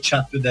get to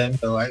chat with them.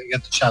 So I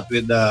get to chat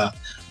with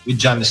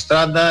John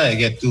Estrada. I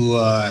get to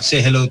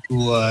say hello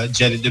to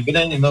Jerry De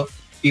Belen,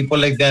 people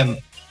like them.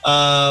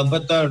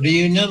 But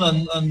reunion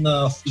on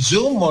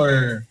Zoom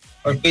or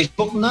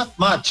Facebook, not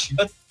much.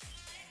 But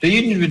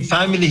reunion with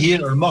family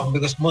here or Mock,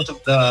 because most of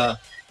the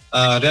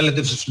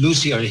relatives of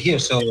Lucy are here.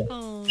 So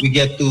we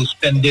get to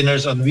spend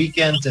dinners on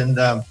weekends, and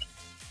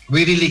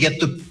we really get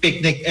to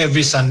picnic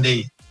every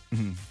Sunday.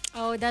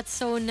 Oh, that's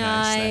so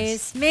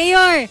Nice, nice.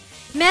 Mayor,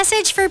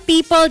 message for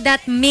people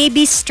that may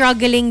be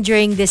struggling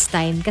during this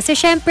time. Kasi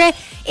syempre,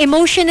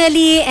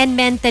 emotionally and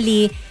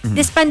mentally,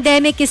 this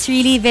pandemic is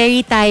really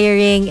very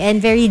tiring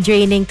and very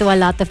draining to a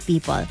lot of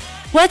people.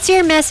 What's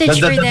your message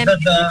for them?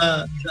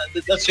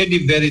 That's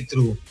really very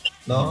true.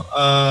 No,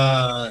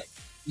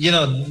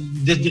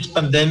 this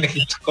pandemic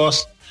has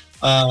caused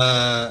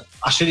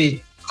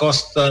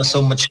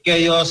so much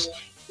chaos.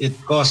 It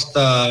cost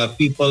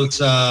people's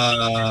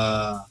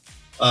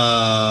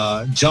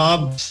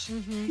jobs.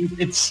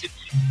 This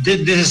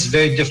is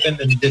very different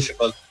and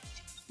difficult.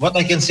 What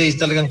I can say is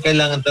talagang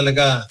kailangan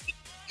talaga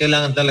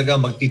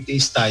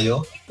magtitiis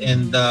tayo,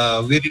 and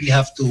we really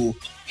have to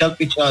help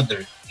each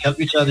other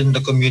in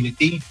the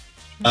community,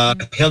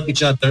 help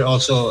each other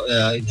also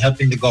in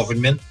helping the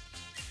government.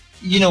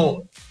 You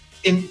know,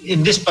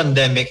 in this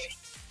pandemic,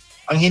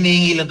 ang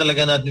hinihingi lang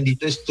talaga natin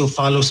dito is to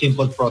follow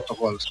simple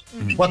protocols.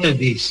 What are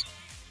these?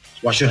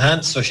 Wash your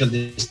hands, social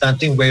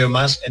distancing, wear your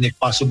mask, and if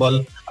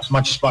possible, as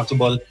much as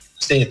possible,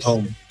 stay at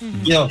home.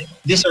 You know,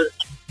 this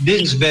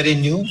is very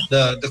new.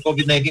 The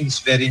COVID-19 is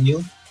very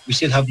new. We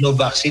still have no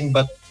vaccine,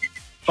 but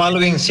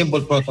following simple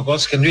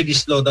protocols can really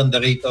slow down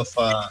the rate of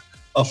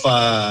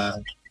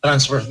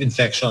transfer of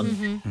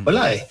infection.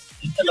 Wala eh.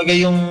 Yun talaga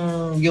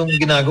yung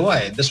ginagawa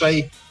eh. That's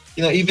why,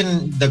 you know,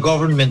 even the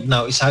government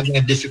now is having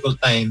a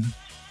difficult time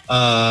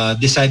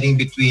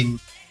deciding between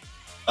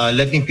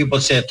letting people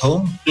stay at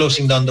home,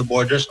 closing down the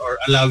borders, or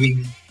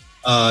allowing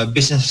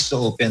businesses to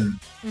open.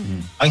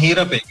 Ang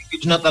hirap eh. If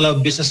you do not allow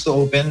business to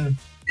open,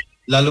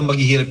 lalo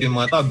maghihirap yung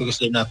mga tao because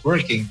they're not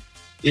working.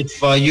 If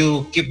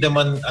you keep them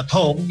at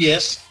home,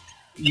 yes,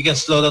 you can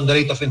slow down the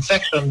rate of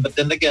infection, but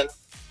then again,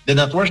 they're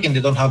not working, they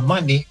don't have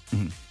money.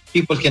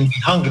 People can be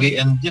hungry,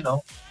 and you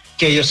know,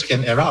 chaos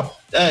can erupt.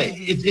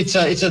 It's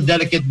a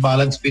delicate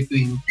balance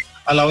between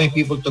allowing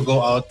people to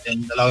go out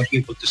and allowing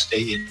people to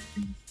stay in.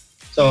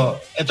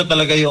 So, ito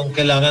talaga yung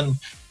kailangan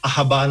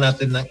ahabaan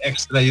natin ng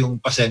extra yung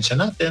pasensya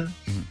natin.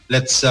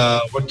 Let's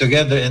work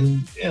together,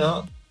 and you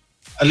know,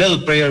 a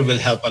little prayer will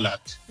help a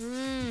lot.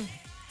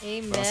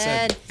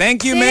 Amen.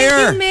 Thank you, Mayor.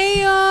 Thank you,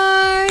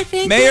 Mayor.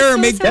 Thank Mayor,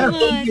 you so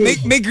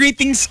much. may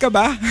greetings ka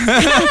ba?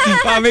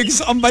 May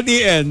gusto kang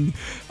batiin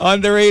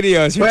on the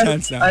radio. It's your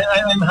chance now.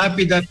 I'm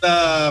happy that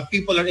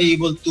people are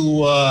able to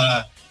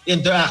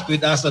interact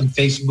with us on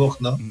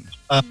Facebook. No,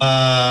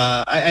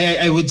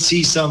 I would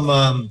see some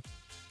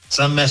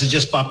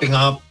messages popping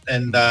up,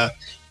 and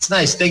it's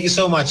nice. Thank you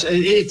so much.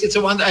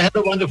 I had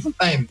a wonderful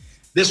time.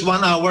 This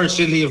 1 hour is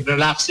really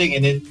relaxing,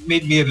 and it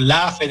made me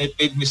laugh, and it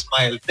made me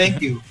smile.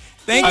 Thank you.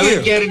 Thank I you.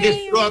 will carry this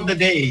throughout the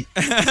day.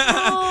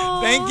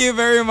 Thank you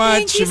very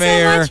much, Thank you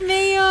Mayor. so much,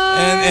 Mayor.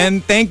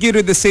 And thank you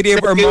to the city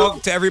of Thank you.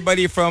 Ormoc, to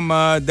everybody from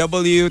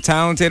W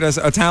Talented as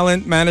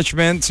Talent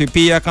Management, to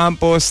Pia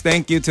Campos.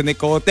 Thank you to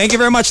Nicole. Thank you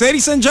very much,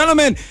 ladies and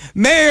gentlemen.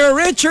 Mayor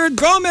Richard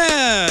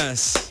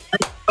Gomez.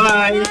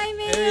 Bye. Hi,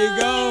 Mayor. There you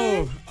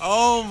go.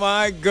 Oh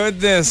my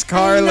goodness, I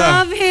Carla.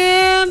 love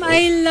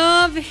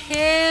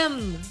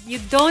him. You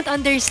don't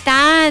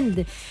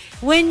understand.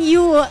 When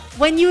you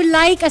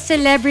like a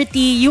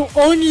celebrity, you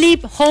only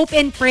hope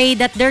and pray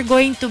that they're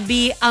going to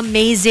be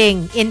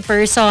amazing in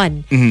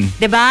person.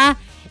 Diba?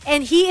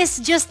 And he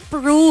is just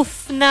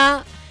proof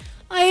na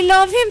I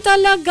love him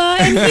talaga,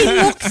 and he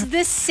looks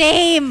the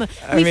same.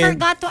 We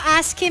forgot to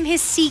ask him his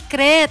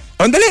secret.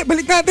 Dali,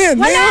 balik natin.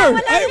 Wala Mayor.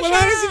 na Wala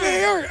siya. na si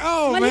Mayor.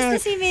 Oh, Walis man. na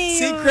si Mayor.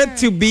 Secret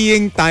to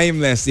being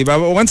timeless, diba?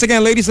 But once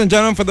again, ladies and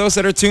gentlemen, for those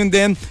that are tuned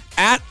in,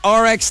 at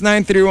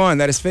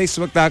RX931, that is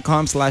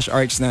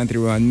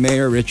facebook.com/RX931,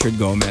 Mayor Richard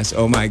Gomez.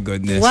 Oh my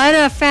goodness. What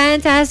a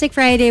fantastic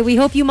Friday. We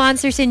hope you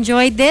monsters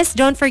enjoyed this.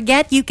 Don't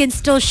forget, you can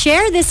still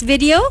share this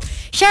video.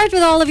 Share it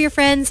with all of your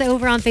friends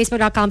over on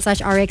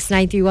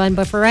facebook.com/RX931.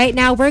 But for right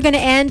now, we're going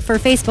to end for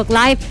Facebook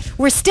Live.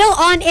 We're still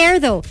on air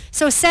though.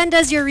 So send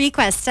us your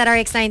requests at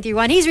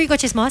RX931. He's Rico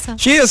Chismosa.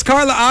 She is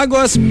Carla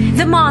Aguas.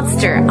 The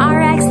Monster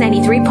RX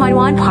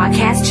 93.1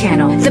 podcast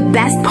channel. The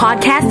best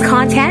podcast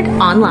content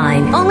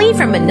online. Only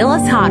from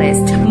Manila's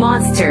hottest.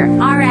 Monster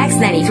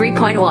RX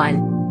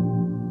 93.1.